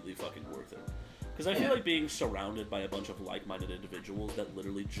completely fucking worth it. Because I feel Yeah. like being surrounded by a bunch of like-minded individuals that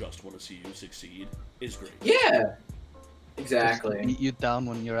literally just want to see you succeed is great. Yeah. Just Exactly. beat you down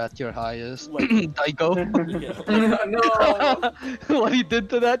when you're at your highest. Like- Daigo. Yeah, like, No. What he did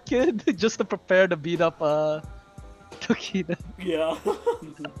to that kid just to prepare to beat up Tokina. yeah.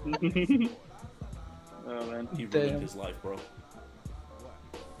 Oh man. He ruined Damn. his life, bro.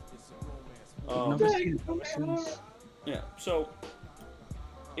 Never seen it ever since. Yeah, so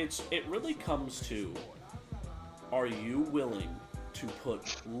it really comes to, are you willing to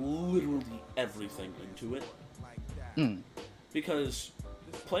put literally everything into it? Mm. Because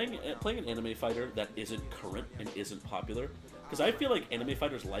playing an anime fighter that isn't current and isn't popular, because I feel like anime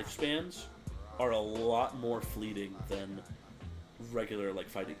fighters' lifespans are a lot more fleeting than regular like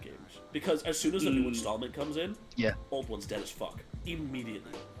fighting games. Because as soon as a new installment comes in, Yeah. old one's dead as fuck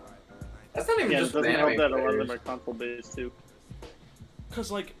immediately. That's not even Yeah, it just doesn't with help anime that a lot of players. them are console based too.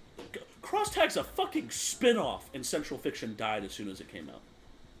 Because like, Cross Tag's a fucking spin-off, and Central Fiction died as soon as it came out.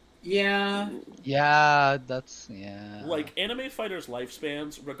 Yeah. Yeah, Like, anime fighters'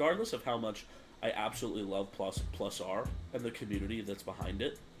 lifespans, regardless of how much I absolutely love Plus R and the community that's behind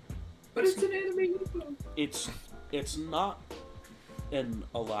it, But it's an anime. it's not an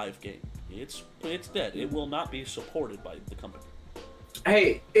alive game. It's dead. It will not be supported by the company.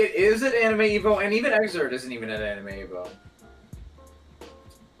 Hey, it is at Anime Evo, and even Exert isn't even at Anime Evo.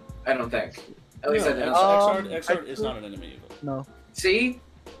 I don't think. At least I didn't. Xrd is not an anime event. no. See?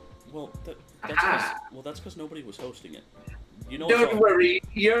 Well, Aha. that's because nobody was hosting it. You know, Don't worry,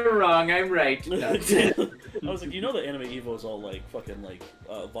 you're wrong. I'm right. No. I was like, you know, the Anime Evo is all like fucking like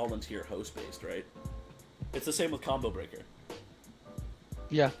volunteer host based, right? It's the same with Combo Breaker.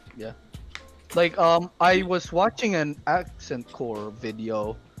 Yeah. Like I was watching an Accent Core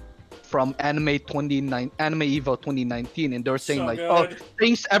video from Anime Evo 2019, and they were saying So like, good. "Oh,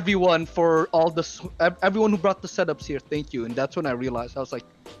 thanks everyone for all the everyone who brought the setups here. Thank you." And that's when I realized I was like,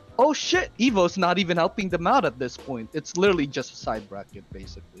 "Oh shit, Evo's not even helping them out at this point. It's literally just a side bracket,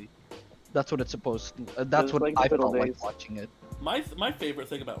 basically. That's what it's supposed to. That's It's what like the I good felt old like days. watching it." My favorite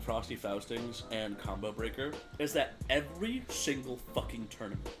thing about Frosty Faustings and Combo Breaker is that every single fucking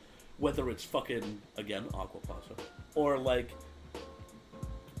tournament, whether it's fucking, again, Aqua Plaza, or like,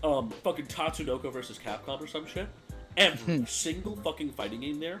 fucking Tatsunoko versus Capcom or some shit, every single fucking fighting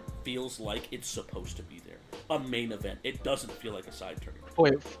game there feels like it's supposed to be there. A main event. It doesn't feel like a side tournament.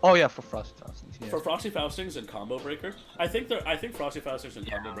 Wait, oh yeah, for Frosty Faustings. Yeah. For Frosty Faustings and Combo Breaker, I think Frosty Faustings and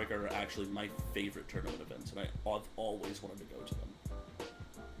Combo Breaker are actually my favorite tournament events, and I've always wanted to go to them.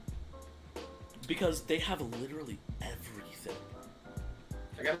 Because they have literally everything.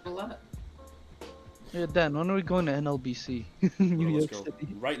 I got a lot. Yeah, Dan, when are we going to NLBC? New Well, York let's go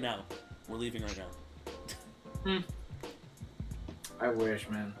City. right now. We're leaving right now. I wish,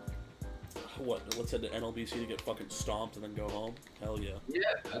 man. What? Let's head to NLBC to get fucking stomped and then go home? Hell yeah. Yeah,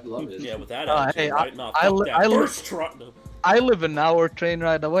 I'd love it. Yeah, with that Hey, attitude, right? No, I fuck that. First try. No. I live an hour train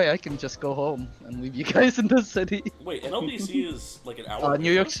ride away. I can just go home and leave you guys in the city. Wait, NLBC is like an hour?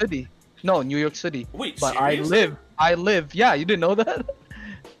 New York City. No, New York City. Wait, but seriously? I live. Yeah, you didn't know that?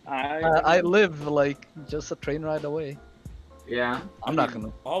 I I live like just a train ride away. Yeah. I'm not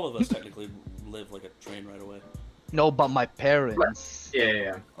gonna. All of us technically live like a train right away. No, but my parents.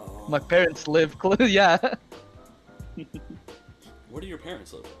 Yeah. Oh. My parents live close. Yeah, Where do your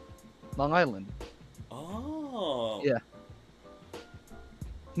parents live? Long Island. Oh. Yeah.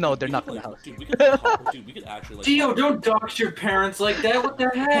 No, they're We not could, gonna like, house. dude, we could actually like. Dio, don't dox your parents like that. What the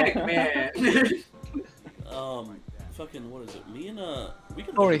heck, man? Fucking what is it? Me and we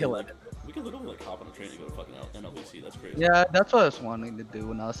could Story literally, Hill. we could literally like hop on a train and go to fucking NLBC. That's crazy. Yeah, that's what I was wanting to do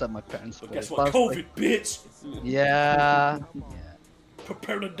when I was at my parents' But place. guess what? But I was COVID, bitch. like, yeah.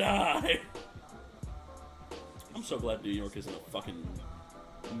 Prepare to die. I'm so glad New York isn't a fucking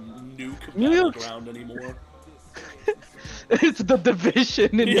nuke New York- battleground anymore. It's the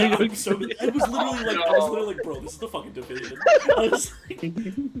division in New Yeah, York. I'm so. I was literally like, bro, this is the fucking division. I was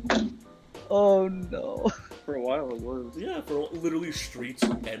like, Oh no. for a while it was. yeah, for literally streets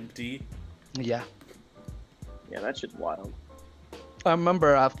empty. Yeah. Yeah, that shit's wild. I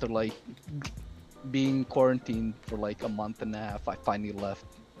remember after like being quarantined for like a month and a half, I finally left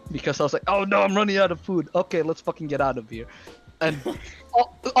because I was like, "Oh no, I'm running out of food. Okay, let's fucking get out of here." And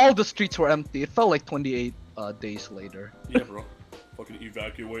all the streets were empty. It felt like 28 days later. Yeah, bro. Fucking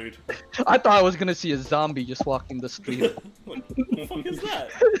evacuate. I thought I was gonna see a zombie just walking the street. Like, what the fuck is that?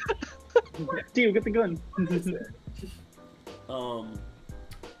 Dio, get the gun.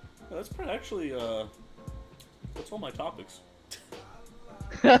 That's pretty actually. That's all my topics.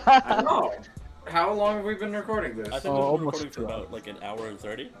 I know. How long have we been recording this? I think Oh, we've been almost recording for 2 about like an hour and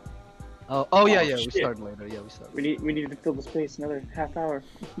 30. Oh yeah, we shit. started later. Yeah, we started. We need to fill the space another half hour.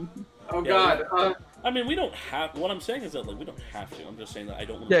 Oh Yeah, god. I mean, we don't have. What I'm saying is that like we don't have to. I'm just saying that I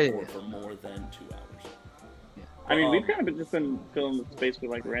don't want to record for more than 2 hours. I mean, we've kind of just been filling the space with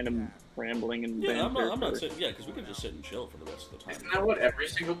like random rambling and Yeah, I'm banter. not saying. Yeah, because we could just sit and chill for the rest of the time. Isn't that what every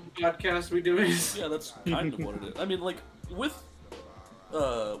single podcast we do is? Yeah, that's kind of what it is. I mean, like with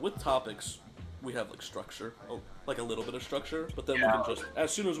topics, we have like structure, like a little bit of structure, but then we can just,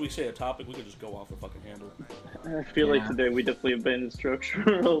 as soon as we say a topic, we can just go off the fucking handle. I feel like today we definitely abandoned structure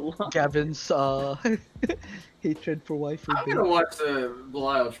a lot. Gavin's hatred for waifu. I'm gonna watch the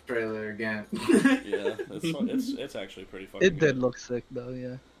Belial trailer again. Yeah, it's actually pretty fucking. It did look sick though.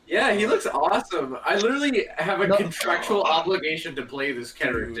 Yeah. Yeah, he looks awesome. I literally have a No. contractual obligation to play this Dude,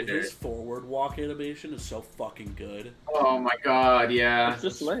 character. his forward walk animation is so fucking good. Oh my god, yeah. It's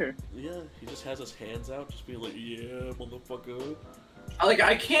just Slayer. Yeah, he just has his hands out, just being like, yeah, motherfucker. Like,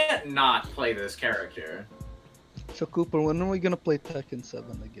 I can't not play this character. So Cooper, when are we gonna play Tekken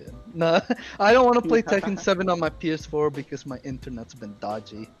 7 again? Nah, I don't want to play Tekken 7 on my PS4 because my internet's been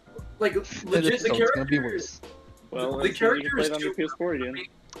dodgy. Like, So legit, the it's gonna be character, worse. Well, The let's see if you can character play is it on your too- PS4 again.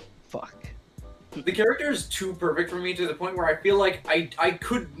 Fuck. the character is too perfect for me to the point where I feel like I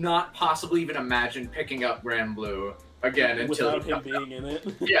could not possibly even imagine picking up Grand Blue again until Without him being in it.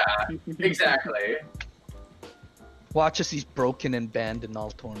 Yeah, exactly. Watch as he's broken and banned in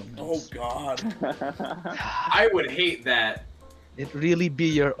all tournaments. Oh god. I would hate that. It really be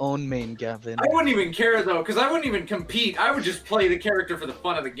your own main, Gavin. I wouldn't even care though, because I wouldn't even compete. I would just play the character for the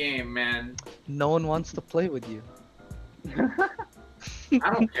fun of the game, man. No one wants to play with you. I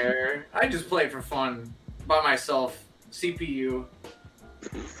don't care. I just play for fun by myself. CPU.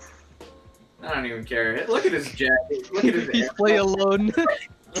 I don't even care. Look at his jacket. Look at his He's play alone, He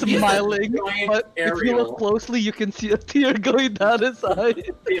has a smiling. giant But if you aerial. look closely, you can see a tear going down his eye.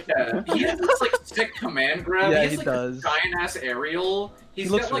 Yeah, he has this like sick command grab. Yeah, he has he like does. a giant ass aerial. He's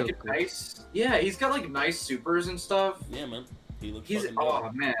looks got like really a cool. nice. Yeah, he's got like nice supers and stuff. Yeah, man. He looks He's fucking good.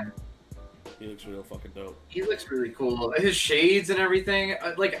 oh man. He looks real fucking dope. He looks really cool. His shades and everything.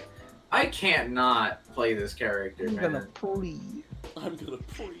 Like, I can't not play this character, I'm man. gonna play. I'm gonna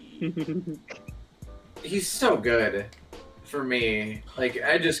pre. He's so good for me. Like,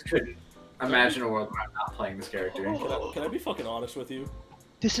 I just couldn't imagine a world where I'm not playing this character. Can I be fucking honest with you?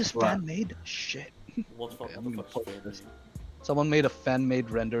 This is What? fan made. Shit. What the fuck? Okay, What I'm the gonna fuck play is this. fan Someone made a fan made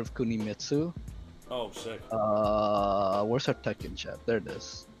render of Kunimitsu. Oh, sick. Where's our Tekken chat? There it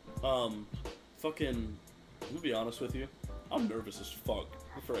is. Fucking. I'm gonna be honest with you. I'm nervous as fuck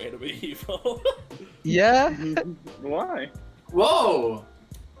for anime EVO. Yeah, Why? Whoa!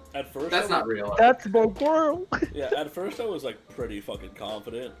 At first, That's I not was, real. that's my girl. Yeah, at first I was like pretty fucking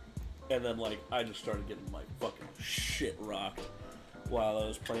confident, and then like I just started getting my fucking shit rocked while I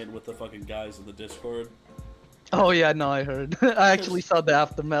was playing with the fucking guys in the Discord. Oh yeah, no, I heard. I actually saw the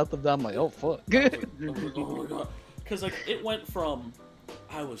aftermath of that. I'm like, oh fuck. Oh my god. Cause like it went from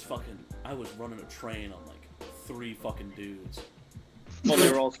I was running a train on like 3 fucking dudes. Well, they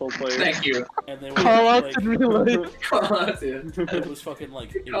were all soul players. Thank you. And they were Call out like, in real life. it was fucking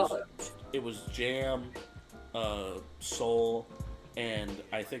like it was Jam, Soul, and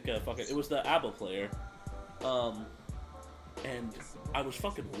I think it was the ABBA player. And I was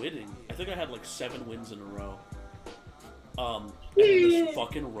fucking winning. I think I had like 7 wins in a row. And then this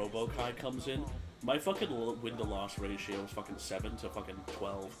fucking Robokai comes in. My fucking win to loss ratio was fucking 7 to fucking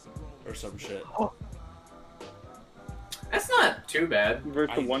 12 or some shit. That's not too bad.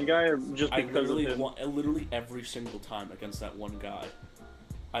 Versus the one guy, or just I because of literally him? literally every single time against that one guy,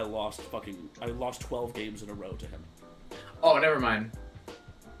 I lost 12 games in a row to him. Oh, never mind.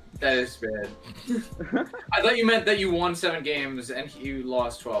 That is bad. I thought you meant that you won 7 games and you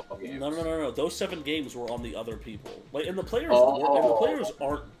lost 12 games. No. Those 7 games were on the other people. Like, and the players,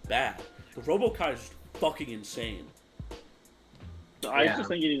 aren't bad. The Robokai is fucking insane. I just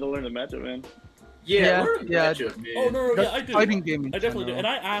think you need to learn the matchup, man. Yeah, Yeah. matchup, man. Oh no, yeah, I do. Fighting game in I definitely do.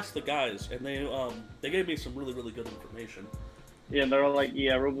 general. And I asked the guys, and they gave me some really really good information. Yeah, and they're all like,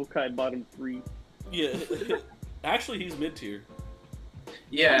 yeah, Robokai bottom 3. Yeah, actually, he's mid tier.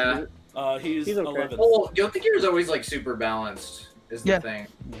 Yeah. He's okay. 11th. Well, Guilty Gear is always like super balanced. Is the Yeah. thing.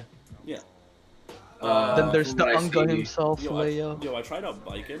 Yeah. Then there's the from what I Unga see- himself, Yo, Leo. I tried out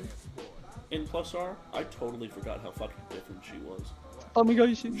biking in Plus R. I totally forgot how fucking different she was. Oh my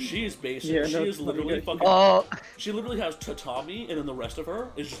god, She is basic. Yeah, she no, is literally okay. fucking. She literally has tatami, and then the rest of her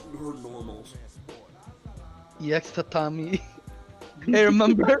is just her normals. EX Tatami. Hey,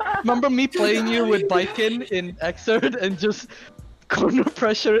 remember me playing you with Biken in Xrd and just corner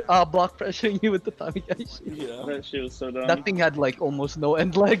pressure, block pressuring you with the Tatami guys? Yeah. That shit was so dumb. That thing had like almost no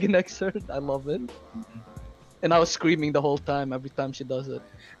end lag in Xrd. I love it. And I was screaming the whole time every time she does it.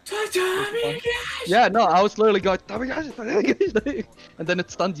 Yeah, no, I was literally going, and then it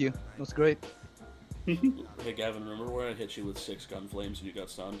stunned you. It was great. Hey Gavin, remember where I hit you with 6 gun flames and you got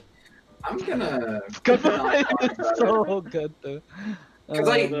stunned? I'm gonna. It's so good though. 'Cause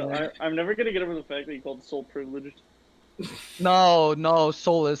I'm never gonna get over the fact that you called soul privileged. No,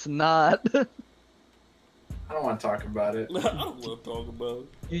 Soul is not. I don't want to talk about it. I don't want to talk about it.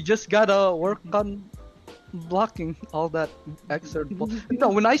 You just gotta work on blocking all that extra. No,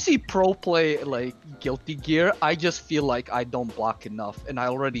 when I see pro play like Guilty Gear, I just feel like I don't block enough, and I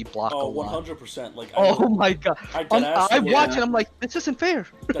already block a Oh, lot. 100%. Like, Oh my god! I I watch yeah. it. I'm like, this isn't fair.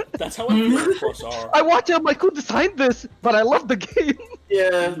 That's how I feel with Plus R. I watch it. I'm like, who designed this? But I love the game.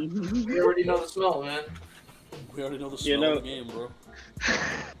 Yeah, we already know the smell, man. We already know the Yeah, smell no. of the game, bro.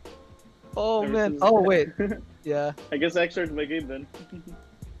 Oh Ever man. since- Oh wait. Yeah. I guess Xr's my game then.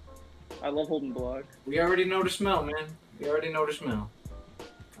 I love holding block. We already know the smell, man. We already know the smell.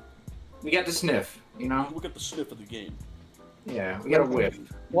 We got the sniff, you know? Look at the sniff of the game. Yeah, we got a whiff.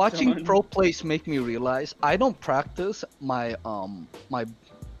 Watching Done. pro plays make me realize I don't practice my my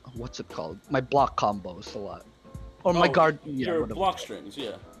what's it called? My block combos a lot. Or my Oh, guard. Yeah, your whatever. block strings,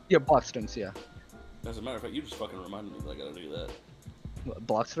 yeah. Yeah, block strings. Yeah. As a matter of fact, you just fucking reminded me that I gotta do that. What,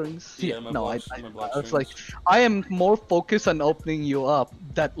 block strings? Yeah, my no, blocks, I my block was strings. like, I am more focused on opening you up.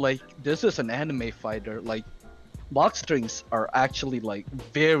 That like this is an anime fighter. Like, block strings are actually like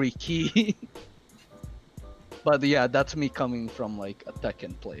very key. But yeah, that's me coming from like a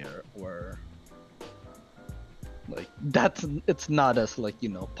Tekken player, where like it's not as like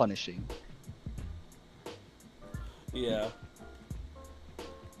punishing. Yeah.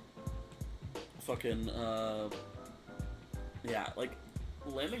 Fucking, yeah, like,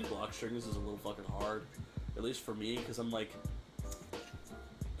 landing block strings is a little fucking hard. At least for me, because I'm like,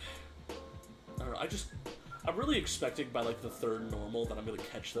 I don't know, I'm really expecting by like the 3rd normal that I'm gonna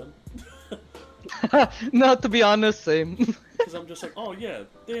catch them. No, to be honest, same. Because I'm just like, oh yeah,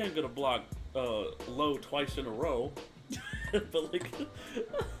 they ain't gonna block low twice in a row. But like,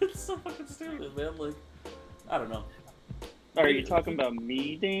 it's so fucking stupid, man. Like, I don't know. Are you talking about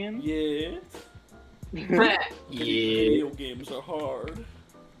me, Dan? Yeah. Yeah. Video games are hard.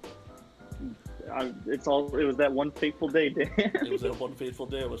 It was that one fateful day, Dan. It was that one fateful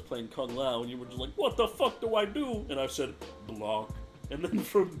day I was playing Kung Lao, and you were just like, "What the fuck do I do?" And I said, "Block." And then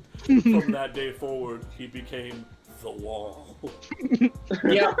from that day forward, he became the wall.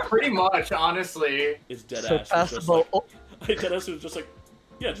 Yeah, pretty much, honestly. His dead ass was just like, dead ass was just like,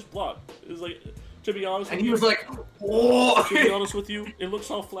 yeah, just block. It was like, to be honest, And he was like, "Whoa!" To be honest with you, it looks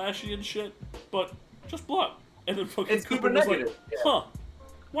all flashy and shit, but just block. And then fucking It's Cooper super was like, negative. huh,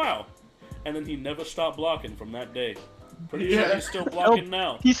 wow. And then he never stopped blocking from that day. Pretty sure he's still blocking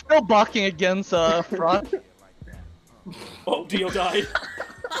now. He's still blocking against Frost. Oh, Dio died.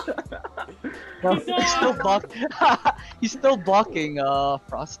 He's still blocking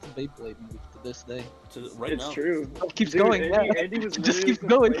Frost Beyblade move to this day. Right It's now. true. It keeps Dude, going. Andy was It just literally keeps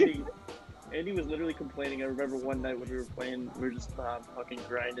going. complaining. Andy was literally complaining. I remember one night when we were playing, we were just fucking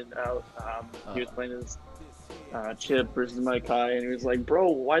grinding out. He was playing his Chip versus my Kai, and he was like,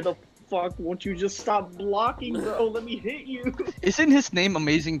 "Bro, why the fuck won't you just stop blocking, bro? Let me hit you." Isn't his name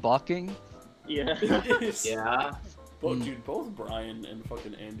Amazing Blocking? Yeah. It is. Yeah. Dude, both Brian and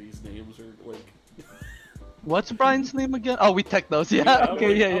fucking Andy's names are like. What's Brian's name again? Oh, we tech those. Yeah.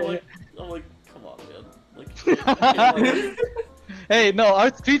 Okay. I'm like, come on, man. Like, Hey, no,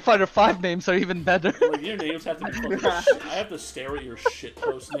 our Street Fighter 5 names are even better. like your names have to be fucking. I have to stare at your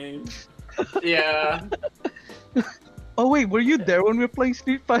shitpost names. Yeah. Oh wait, were you there when we were playing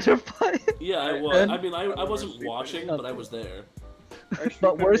Street Fighter 5? Yeah, I was. And- I mean, I wasn't watching, but I was there.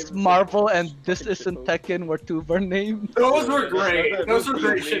 But where's Marvel and This Isn't Tekken were two of our names? Those were great. Those were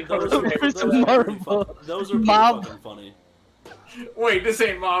great shit. Those Those are were Where's those are pretty Marvel? fun. Those are pretty Mob. fucking funny. Wait, this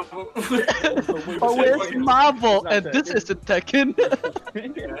ain't Marvel. Oh, where's Marvel and This Isn't Tekken?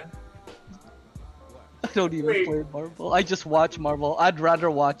 Yeah. I don't even Wait. play Marvel. I just watch Marvel. I'd rather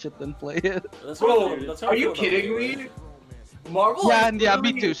watch it than play it. That's how I Bro, feel- that's how I are you feel about kidding video me? games. Marvel Yeah, is and yeah, me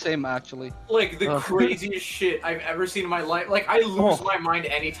literally, too. Same actually. like the Oh. craziest shit I've ever seen in my life. Like I lose Oh. my mind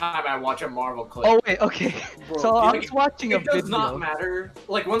anytime I watch a Marvel clip. Oh wait, okay. Bro, So I like, was watching a It does video. not matter.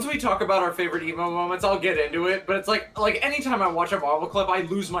 Like once we talk about our favorite emo moments, I'll get into it. But it's like anytime I watch a Marvel clip, I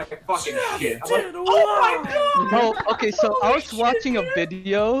lose my fucking shit. I'm like, Dude, oh my god! Oh, okay. So I was watching a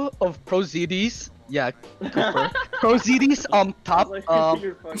video of ProZDs. Yeah, Cooper. ProZDs top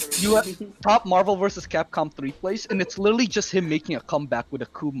top Marvel vs. Capcom 3 plays, and it's literally just him making a comeback with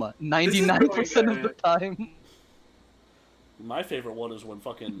Akuma 99% of the time. My favorite one is when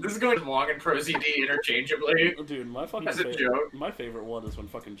fucking. This is going Wong and Pro ZD interchangeably. Dude, my fucking. As a joke. My favorite one is when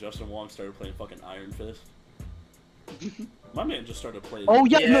fucking Justin Wong started playing fucking Iron Fist. My man just started playing. Oh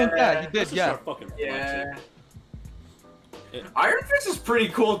yeah, no, Yeah. yeah, he Let's did, just yeah. start fucking flexing. Yeah. Yeah. Iron Fist is pretty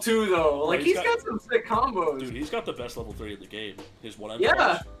cool too, though. Like he's he's got some sick combos. Dude, he's got the best level 3 in the game. His one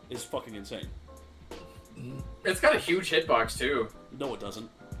Yeah. is fucking insane. It's got a huge hitbox too. No, it doesn't.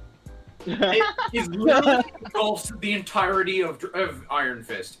 He's literally engulfs the entirety of Iron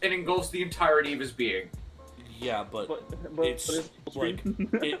Fist. It engulfs the entirety of his being. Yeah, but it's like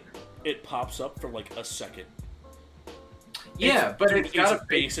it pops up for like a second. Yeah, but dude, it's got a big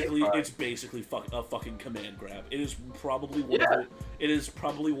basically hitbox. it's basically a fucking command grab. It is probably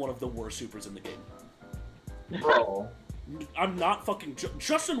one of the worst supers in the game. Bro. I'm not fucking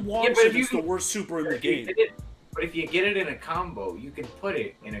Justin Wong Yeah, but said if you it's the can- worst super in the If you game. get it- But if you get it in a combo, you can put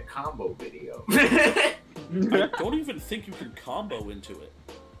it in a combo video. I don't even think you can combo into it.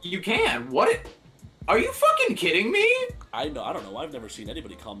 You can. What? Are you fucking kidding me? I don't know. I've never seen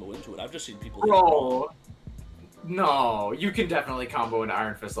anybody combo into it. I've just seen people hit it. Bro. No, you can definitely combo into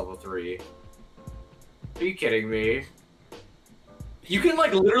Iron Fist level 3. Are you kidding me? You can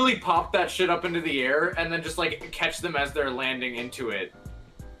like literally pop that shit up into the air and then just like catch them as they're landing into it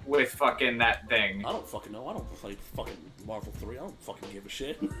with fucking that thing. I don't fucking know. I don't play fucking Marvel 3. I don't fucking give a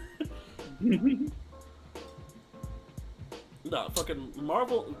shit. Nah, fucking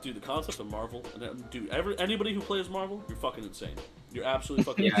Marvel, dude. The concept of Marvel, dude. Anybody who plays Marvel, you're fucking insane. You're absolutely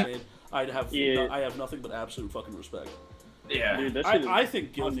fucking Yeah. insane. I have nothing but absolute fucking respect. Yeah. Dude, that shit is I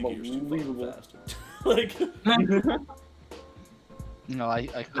think Guilty Gear's too fucking unbelievable. fast. Like, No, I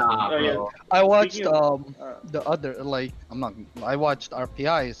Nah, Oh, yeah. bro. I watched Speaking of, the other like I watched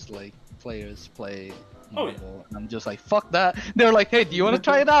RPI's like players play Oh, yeah. Marvel, and I'm just like fuck that. They're like, hey, do you want to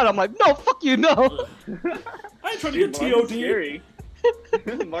try it out? I'm like, no, fuck you, no. I ain't trying to get Dude, Marvel's TOD. scary.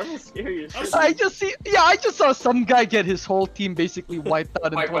 Marvel's scary as shit. I just saw some guy get his whole team basically wiped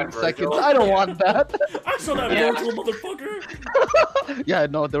out in Wiped by 20 seconds. Virgil. I don't want that. I saw that Yeah. Virgil motherfucker. Yeah,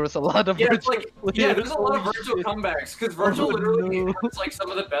 no, there was a lot of Yeah, Virgil there's a lot of Holy Virgil shit. comebacks because Virgil Oh, literally no. has like some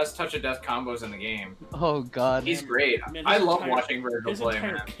of the best touch of death combos in the game. Oh god. He's great. Man, I his love entire- watching Virgil His play,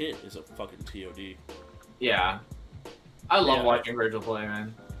 entire man. kit is a fucking TOD. Yeah, I love Yeah. watching Virgil play,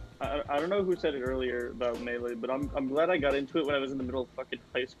 man. I don't know who said it earlier about Melee, but I'm glad I got into it when I was in the middle of fucking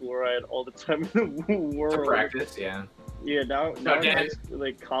high school where I had all the time in the To world. practice, yeah. Yeah, now in Dan- high school,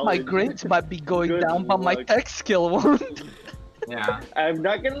 like college. My grades might be going Good down, but my luck. tech skill won't. Yeah. I'm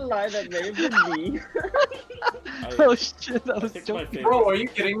not gonna lie, that may have been me. Oh shit, I I was think my joking. favorite. Bro, are you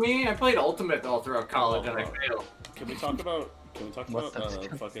kidding me? I played Ultimate all throughout college and I failed. Can we talk about? What's that?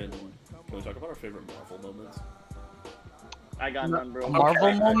 Can we talk about our favorite Marvel moments? I got none, bro. Marvel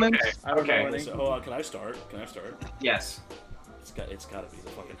Okay, moments? okay, I don't know okay. any. So, hold on, can I start? Yes. It's gotta be the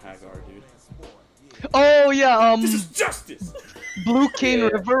fucking Hagar, dude. Oh yeah, This is justice. Blue Cane Yeah.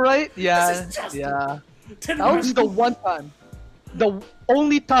 River, right? Yeah, This is justice. yeah. Ten That was rounds. the one time. The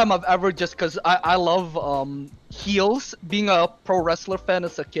only time I've ever just cause I love heels. Being a pro wrestler fan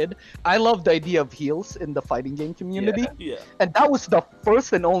as a kid, I love the idea of heels in the fighting game community. Yeah. And that was the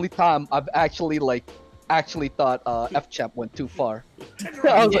first and only time I've actually thought F Champ went too far.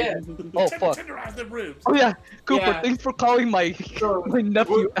 I was Yeah. like, oh fuck. Tenderize them ribs. Oh yeah, Cooper, Yeah. thanks for calling my So, my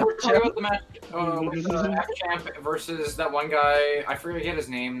nephew We're F talking Champ. about the match with F-Champ versus that one guy. I forget his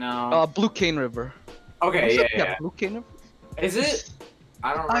name now. Blue Cane River. Okay, Was yeah, it? yeah. Blue Cane River. Is it?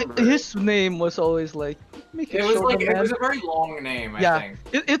 I don't remember. His name was always like make it, It was shorter, like it man. was a very long name, I Yeah. think.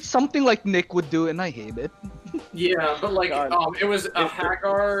 It's something like Nick would do, and I hate it. Yeah, but like God. it was a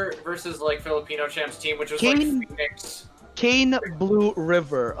Hagar versus like Filipino champs team, which was Kane- like Phoenix. Cane Blue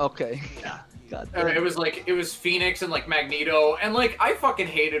River. Okay. God damn. It was Phoenix and like Magneto, and like I fucking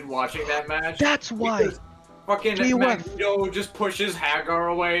hated watching that match. That's why. Because fucking KOF. Magneto just pushes Hagar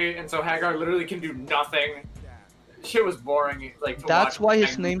away, and so Hagar literally can do nothing. Shit was boring. Like to That's watch why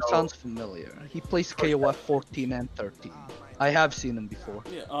his name Magneto. sounds familiar. He plays KOF 14 and 13. I have seen him before.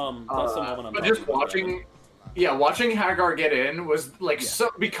 Yeah. That's the moment I'm. But just talking about. watching, watching Hagar get in was like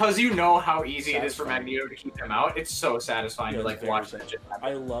so because you know how easy it is for Satisfying. Magneto to keep him out. It's so satisfying Yeah, to it's like very watch sad. that shit happen.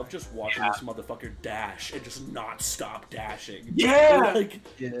 I love just watching Yeah. this motherfucker dash and just not stop dashing. Yeah. Like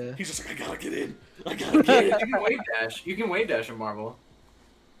Yeah. he's just like, I gotta get in. I gotta get You in. can wave dash. You can wave dash in Marvel.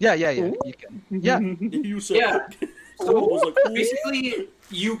 Yeah. You can. Yeah. You said. Yeah. Someone was like, "Ooh." Basically,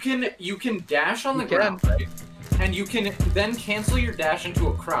 you can dash on the You can. ground, right? And you can then cancel your dash into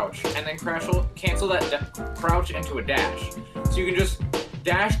a crouch, and then cancel that crouch into a dash. So you can just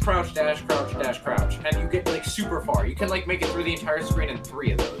dash, crouch, dash, crouch, dash, crouch, and you get like super far. You can like make it through the entire screen in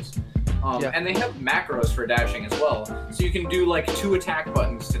 3 of those. Yeah. And they have macros for dashing as well, so you can do like 2 attack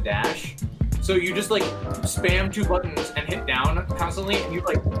buttons to dash. So you just like spam 2 buttons and hit down constantly, and you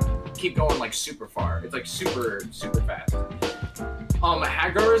like keep going like super far. It's like super fast.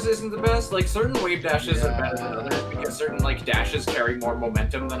 Hagar's isn't the best. Like certain wave dashes are better than others because certain like dashes carry more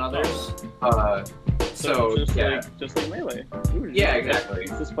momentum than others. So just yeah, like Melee. Ooh, Yeah, exactly.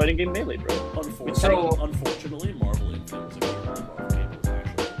 It's this fighting game Melee, bro. Unfortunately, Marvel Infinite is a game where Marvel game is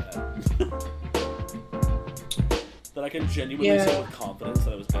actually bad. That I can genuinely say with confidence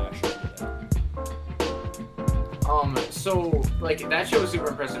that I was actually good at. So like that shit was super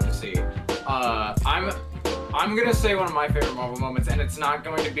impressive to see. I'm gonna say one of my favorite Marvel moments, and it's not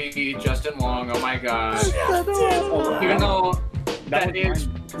going to be Justin Long. Oh my god. Even though that is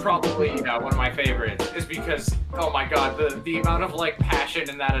probably one of my favorites, is because oh my god, the amount of like passion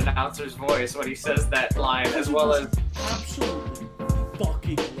in that announcer's voice when he says that line, as well as Absolutely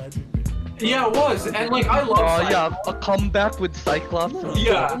fucking legendary. yeah, it was, and like I love. Yeah, a comeback with Cyclops.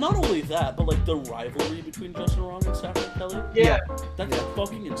 Yeah. Not only that, but like the rivalry between Justin Long and Saffron Kelly. Yeah. That's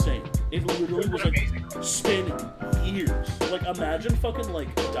fucking insane. It literally was like spanning years. Like imagine fucking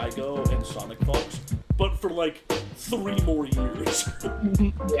like Daigo and Sonic Fox, but for like 3 more years.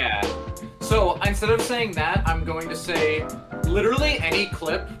 Yeah. So instead of saying that, I'm going to say literally any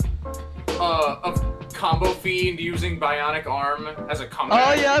clip of Combo Fiend using Bionic Arm as a comeback.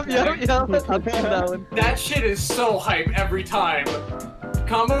 Oh yeah. I've seen that one. That shit is so hype every time.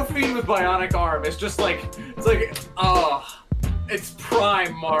 Combo Fiend with Bionic Arm is just like it's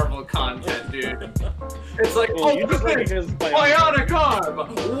prime Marvel content, dude. It's like You just like his Bionic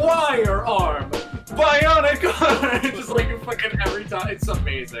Arm, Wire Arm, Bionic Arm. It's just like fucking every time. It's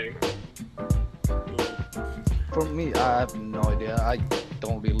amazing. For me, I have no idea. I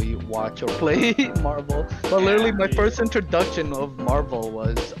don't really watch or play Marvel. But literally, my first introduction of Marvel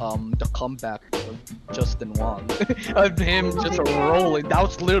was the comeback of Justin Wong. Of him just rolling. That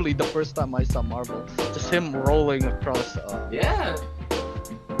was literally the first time I saw Marvel. Just him rolling across. Yeah.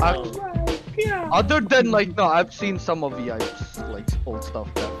 Other than like, no, I've seen some of VI's like old stuff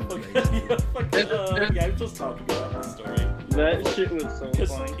back in the days. Yeah, I'm just talking about the story. That shit was so Because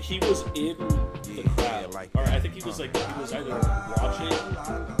funny. he was in the crowd, or I think he was either watching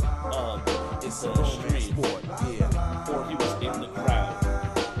the stream, or he was in the crowd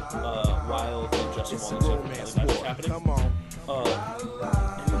while the Justin Wong match was happening. He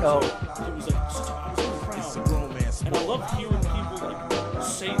was like, I was in the crowd, and I love hearing people like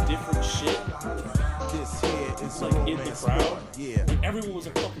say different shit. Like in the crowd, like everyone was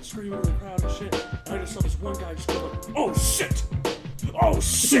like fucking screaming in the crowd and shit. And I just saw this one guy just go like, "Oh shit! Oh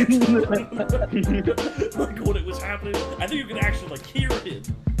shit!" Like when it was happening, I think you could actually like hear him,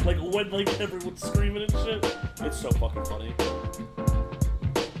 like when like everyone's screaming and shit. It's so fucking funny.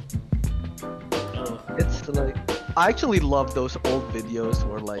 It's like, I actually love those old videos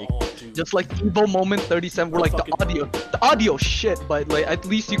where like, dude. just like EVO moment 37, where like the audio shit, but like at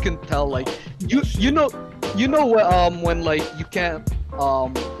least you can tell like you know when like you can't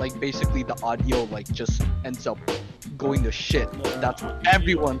like basically the audio like just ends up going to shit. That's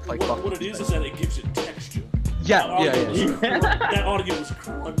everyone's like fucking. What it is that it gives it texture. Yeah. That audio was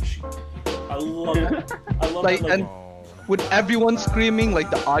crunchy. I love it. I love Like, that. and when everyone's screaming, like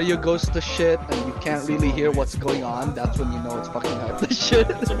the audio goes to shit and you can't really hear what's going on, that's when you know it's fucking hype to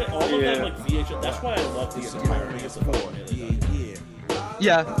shit. All of that like VHS. That's why I love the entirety of the fucking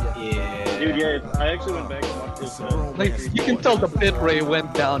Yeah. Dude, yeah, I actually went back and watched this. Like, you can tell the bitrate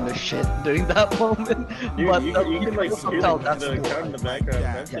went down to shit during that moment. Dude, But you can like also hear tell the that's crowd in the background.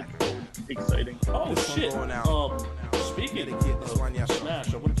 That's exciting. Oh shit! Speaking of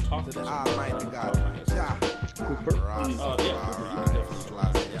Smash, I wanted to talk to this. Cooper.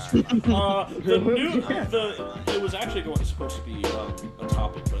 It was actually supposed to be a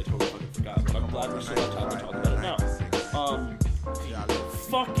topic, but I totally fucking forgot. But I'm glad we still have time to talk about it now.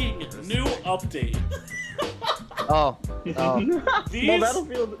 Fucking new update.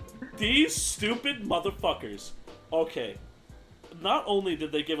 These stupid motherfuckers. Okay. Not only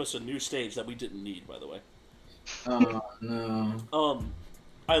did they give us a new stage that we didn't need, by the way. Oh no.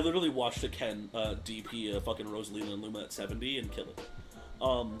 I literally watched a Ken DP fucking Rosalina and Luma at 70 and kill it.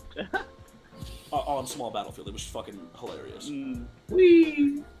 On small battlefield, it was fucking hilarious.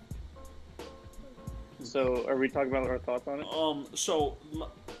 Whee! So, are we talking about our thoughts on it?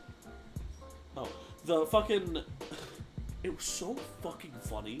 The fucking... It was so fucking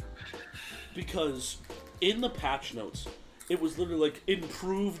funny, because in the patch notes, it was literally like,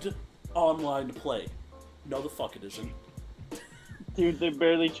 improved online play. No, the fuck it isn't. Dude, they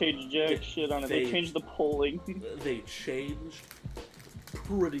barely changed jack shit on it. They changed the polling. They changed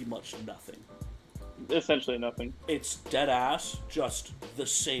pretty much nothing. Essentially nothing. It's dead ass, just the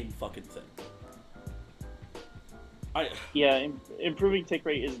same fucking thing. Improving tick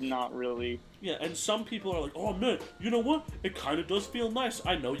rate is not really... Yeah, and some people are like, oh man, you know what? It kind of does feel nice.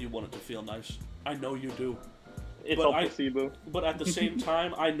 I know you want it to feel nice. I know you do. It's all placebo. But at the same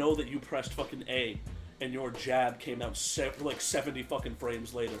time, I know that you pressed fucking A, and your jab came out like 70 fucking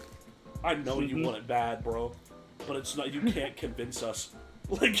frames later. I know you want it bad, bro. But it's not. You can't convince us.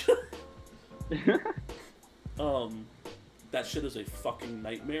 Like, that shit is a fucking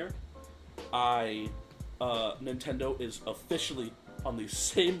nightmare. Nintendo is officially on the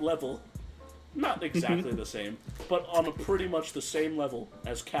same level, not exactly the same, but on a pretty much the same level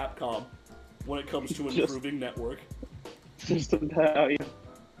as Capcom when it comes to improving network. Just about, yeah.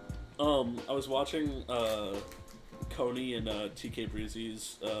 I was watching Coney and TK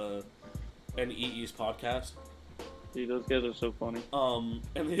Breezy's and EE's podcast. Dude, those guys are so funny.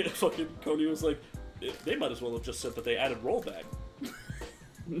 And fucking Coney was like, they might as well have just said that they added rollback.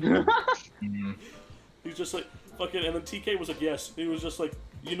 He's just like, fucking, and then TK was like, yes. He was just like,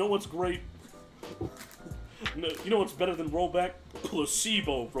 you know what's great? No, you know what's better than rollback?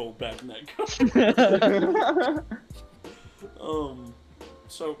 Placebo rollback neck.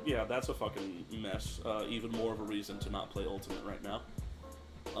 So, yeah, that's a fucking mess. Even more of a reason to not play Ultimate right now.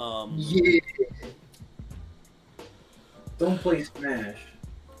 Yeah. Don't play Smash.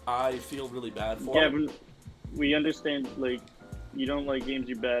 I feel really bad for Yeah, him. but we understand, like, you don't like games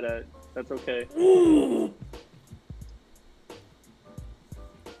you're bad at. That's okay.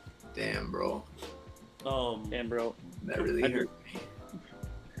 Damn, bro. Damn, bro. That really hurt me.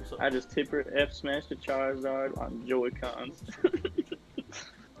 I just tipper F smash the Charizard on Joy-Cons.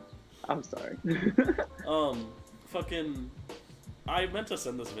 I'm sorry. fucking... I meant to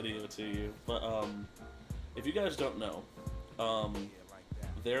send this video to you, but, if you guys don't know,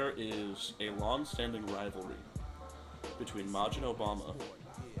 there is a long-standing rivalry between Majin Obama,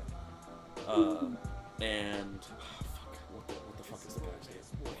 and... what the fuck is the guy's name?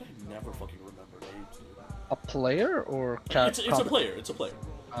 Why can I never fucking remember names, dude? A player or It's a player, it's a player.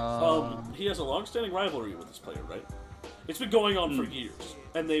 He has a long-standing rivalry with this player, right? It's been going on for years,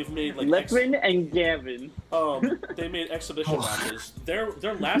 and they've made like Leprin and Gavin. They made exhibition matches.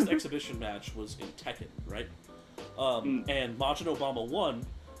 Their last exhibition match was in Tekken, right? And Majin Obama won,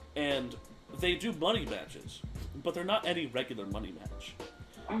 and they do money matches, but they're not any regular money match.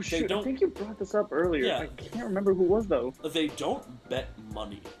 Oh shit! I think you brought this up earlier. Yeah. I can't remember who it was though. They don't bet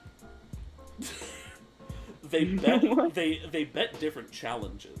money. They bet different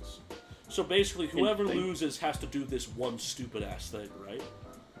challenges. So basically, whoever loses has to do this one stupid ass thing, right?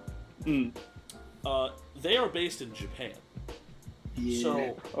 They are based in Japan. Yeah.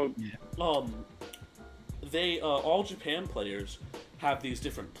 So, they all Japan players have these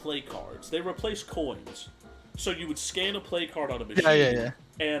different play cards. They replace coins. So you would scan a play card on a machine,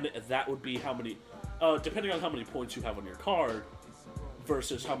 and that would be how many, depending on how many points you have on your card,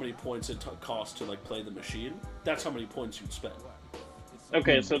 versus how many points it costs to like play the machine. That's how many points you'd spend.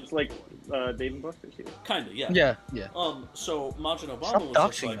 Okay, so it's like Dave and Buster's here. Kinda, yeah. Yeah. So Majin Obama was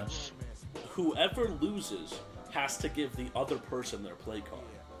just like, whoever loses has to give the other person their play card.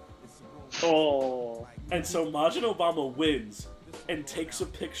 Oh. And so Majin Obama wins and takes a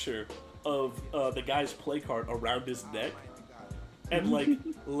picture of the guy's play card around his neck. And like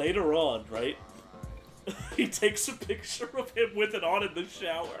later on, right? He takes a picture of him with it on in the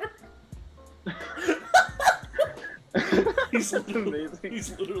shower. He's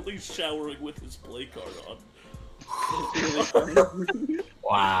literally showering with his play card on.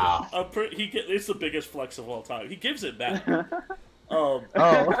 Wow. It's the biggest flex of all time. He gives it back. Oh. He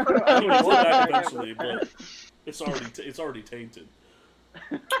gives it back eventually, but it's already tainted.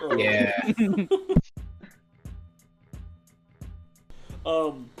 Yeah.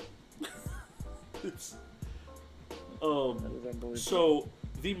 So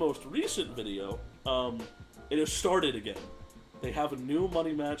the most recent video, it has started again. They have a new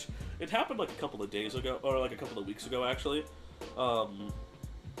money match. It happened like a couple of days ago, or like a couple of weeks ago, actually.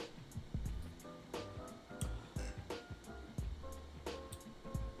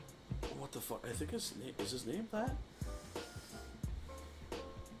 What the fuck? I think his name is his name that?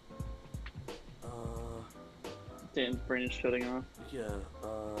 Dan's brain is shutting off. Yeah,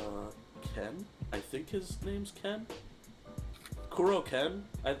 Ken? I think his name's Ken? Kuro Ken?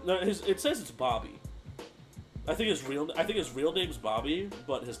 It says it's Bobby. I think his real name's Bobby,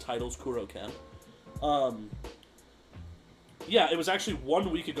 but his title's Kuro Ken. Yeah, it was actually 1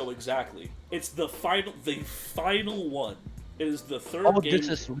 week ago exactly. It's the final one. It is the third game. Oh, this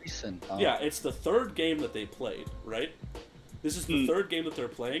is recent. Yeah, it's the third game that they played, right? This is the third game that they're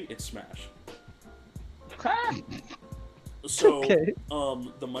playing. It's Smash. So,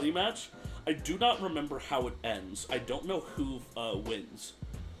 the money match, I do not remember how it ends. I don't know who wins.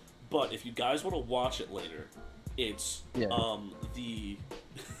 But if you guys want to watch it later, it's, it's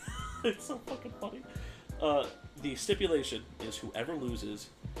so fucking funny. The stipulation is whoever loses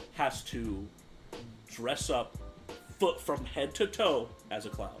has to dress up from head to toe as a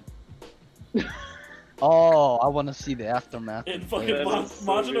clown. Oh, I want to see the aftermath. And fucking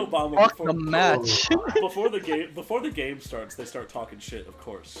Majin Obama. Fuck the match. before the game starts, they start talking shit, of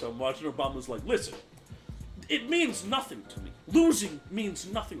course. So Majin Obama's like, listen, it means nothing to me. Losing means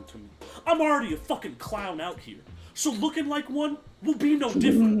nothing to me. I'm already a fucking clown out here. So looking like one will be no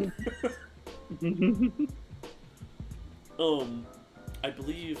different. I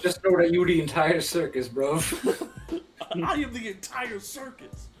believe... Just know that you're the entire circus, bro. I am the entire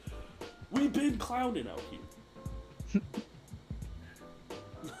circus. We've been clowning out here.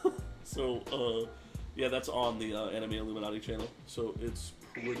 So, yeah, that's on the Anime Illuminati channel. So it's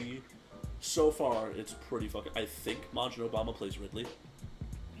pretty... So far, it's pretty fucking... I think Majin Obama plays Ridley.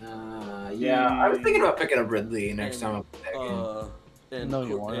 Yeah, I was thinking about picking up Ridley next time I'm picking.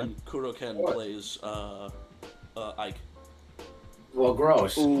 And Kuro Ken plays Ike. Well,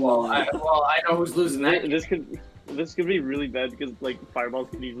 gross. Well, I know who's losing that. This could be really bad because like fireballs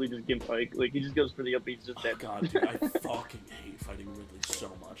can easily just give Ike. Like he just goes for the up, he's just dead. God, dude, I fucking hate fighting Ridley so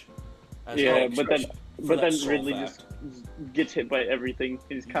much. But then Ridley just gets hit by everything.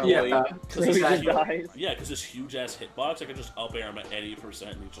 He's kind of because he just dies. Yeah, because this huge ass hitbox, I can just up air him at any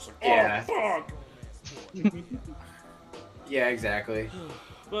percent, and he's just like, oh fuck. Yeah, exactly.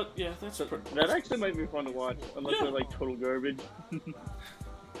 But yeah, that's that actually might be fun to watch, unless they're like total garbage.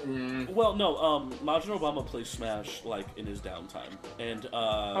 Well, no. Majin Obama plays Smash like in his downtime, and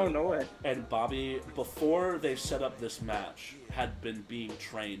Oh, no way. And Bobby, before they set up this match, had been being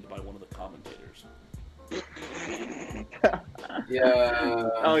trained by one of the commentators. Yeah.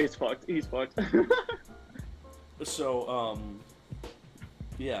 Oh, he's fucked. He's fucked. So,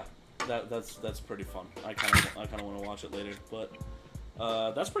 yeah, that's pretty fun. I kind of want to watch it later, but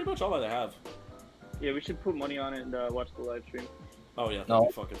that's pretty much all that I have. Yeah, we should put money on it and watch the live stream. Oh yeah, that'd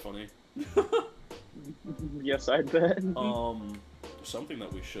be fucking funny. Yes, I bet. Something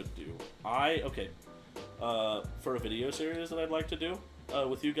that we should do. For a video series that I'd like to do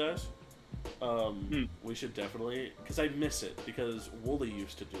with you guys. We should definitely, because I miss it, because Wooly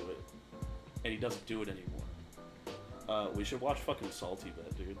used to do it, and he doesn't do it anymore. We should watch fucking Salty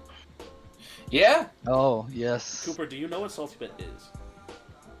Bet, dude. Yeah. Oh yes. Cooper, do you know what Salty Bet is?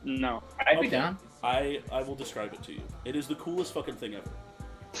 No. I'd be down. I will describe it to you. It is the coolest fucking thing ever.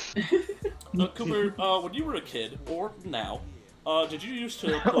 Cooper, when you were a kid, or now, did you used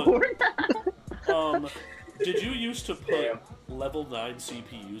to put, did you used to put level 9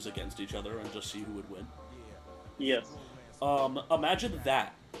 CPUs against each other and just see who would win? Yes. Imagine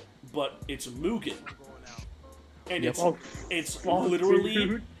that, but it's Mugen. And Yep. it's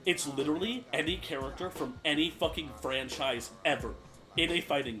Dude. literally any character from any fucking franchise ever in a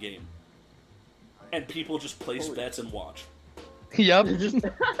fighting game. And people just place bets and watch. Yep.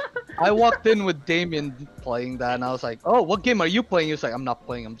 I walked in with Damien playing that, and I was like, "Oh, what game are you playing?" He was like, "I'm not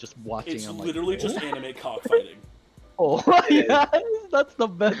playing. I'm just watching." It's I'm literally like, just anime cockfighting. "Oh, yeah, that's the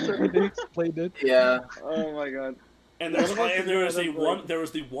best way to explain it." Yeah. Oh my god. And there is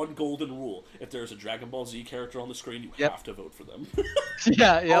the one golden rule: if there is a Dragon Ball Z character on the screen, you have to vote for them.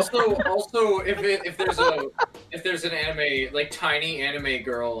 Yeah, yeah. Also, if there's an anime, like tiny anime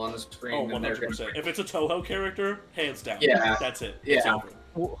girl on the screen, Oh, then they're 100%. gonna... If it's a Toho character, hands down. Yeah. That's it. Yeah. It's over.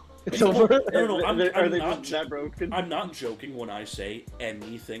 It's over. No, Are they just that broken? I'm not joking when I say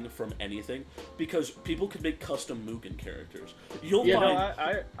anything from anything, because people can make custom Mugen characters. You'll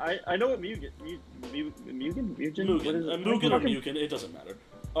find I know what Mugen. Mugen? What is it? Mugen or Mugen, it doesn't matter.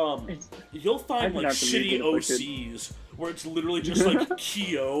 You'll find like shitty OCs where it's literally just like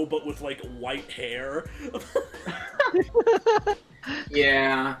Kyo but with like white hair.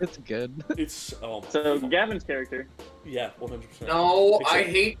 Yeah. It's good. It's So Gavin's character. Yeah, 100%. No, I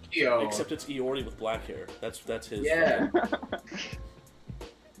hate Kyo. Except it's Iori with black hair. That's his. Yeah.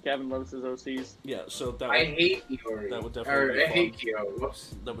 Gavin loves his OCs. Yeah, so that I hate Iori. That would definitely be I fun. hate Kyo.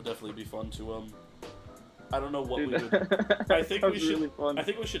 Whoops. That would definitely be fun to I don't know what Dude, we would. I think we should. Really fun. I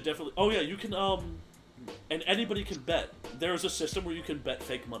think we should definitely. Oh yeah, you can and anybody can bet. There's a system where you can bet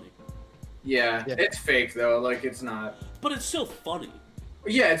fake money. Yeah, it's fake though. Like it's not. But it's still funny.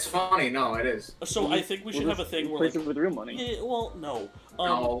 Yeah, it's funny. No, it is. So I think we should have a thing where replace like, it with real money. Yeah, well, no.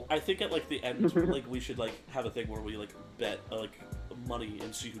 No. I think at like the end, like we should like have a thing where we like bet like money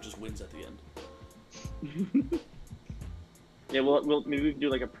and see who just wins at the end. Yeah, we'll maybe we can do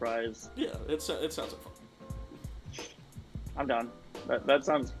like a prize. Yeah, it sounds like fun. I'm down. That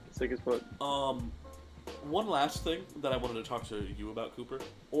sounds sick as fuck. One last thing that I wanted to talk to you about, Cooper,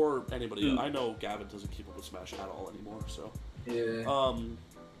 or anybody. I know Gavin doesn't keep up with Smash at all anymore, so. Yeah.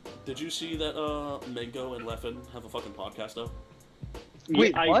 Did you see that Mango and Leffen have a fucking podcast up?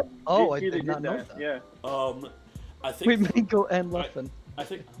 Wait, Yeah, what? Oh, I see they did not know that. Yeah. I think. Wait, Mango and Leffen. I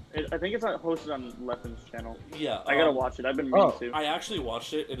think. I think it's not hosted on Leffen's channel. Yeah. I gotta watch it. I've been meaning to. I actually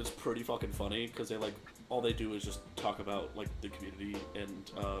watched it, and it's pretty fucking funny because they like all they do is just talk about like the community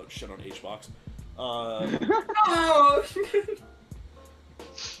and shit on HBox. Oh.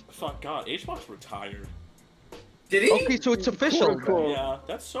 Fuck God, HBox retired. Did he? Okay, so it's official. Cool. Yeah,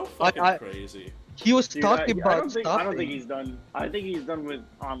 that's so fucking crazy. He was Dude, talking I about don't stopping. think he's done. I think he's done with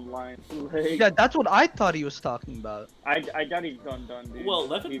online. Like, Yeah, that's what I thought he was talking about. I doubt he's done, dude. Well,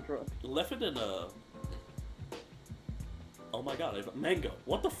 Leffen and oh my God, Mango.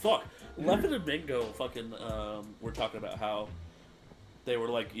 What the fuck? Leffen and Mango fucking were talking about how they were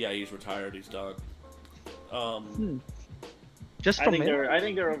like, yeah, he's retired, he's done. Just I from think him? I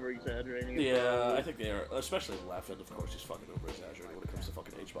think they're over exaggerating. Yeah, I think they are, especially Leffen. Of course, he's fucking over exaggerating when it comes to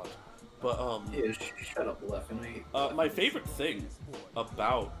fucking HBox. But Yeah, shut up, Leffen. my favorite thing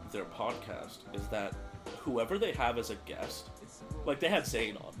about their podcast is that whoever they have as a guest, like they had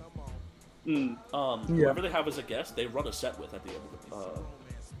Zayn on. Whoever they have as a guest, they run a set with at the end of the.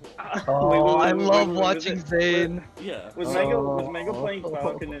 Oh, I love watching Zayn. Yeah. Was Mango playing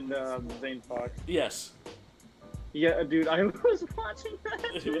Falcon and Zane Fox? Yes. Yeah, dude, I was watching that.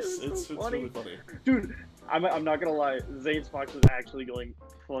 It's really funny. Dude, I'm not gonna lie, Zane Fox was actually going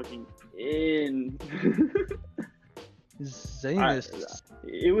fucking in. Zanus.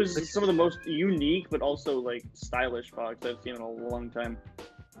 It was some of the most unique, but also like stylish Fox I've seen in a long time.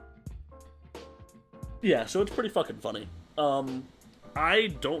 Yeah, so it's pretty fucking funny. I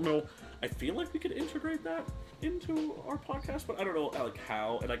don't know. I feel like we could integrate that into our podcast, but I don't know like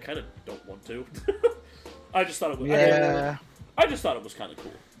how, and I kind of don't want to. I just thought it was. Yeah. I just thought it was kind of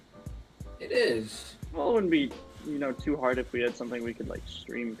cool. It is. Well, it wouldn't be, too hard if we had something we could like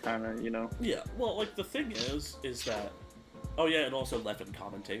stream, kind of, Yeah. Well, like the thing is that. Oh yeah, and also Leffen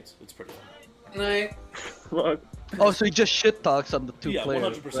commentates. It's pretty fun. Night. Fuck. Oh, so he just shit talks on the two Yeah,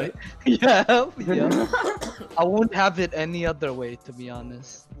 players, 100%. right? Yeah. I won't have it any other way, to be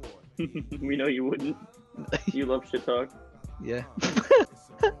honest. We know you wouldn't. You love shit talk. Yeah.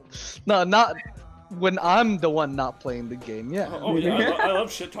 No, not when I'm the one not playing the game. Yeah. Oh yeah, I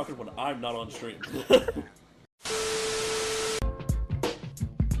love shit talking when I'm not on stream.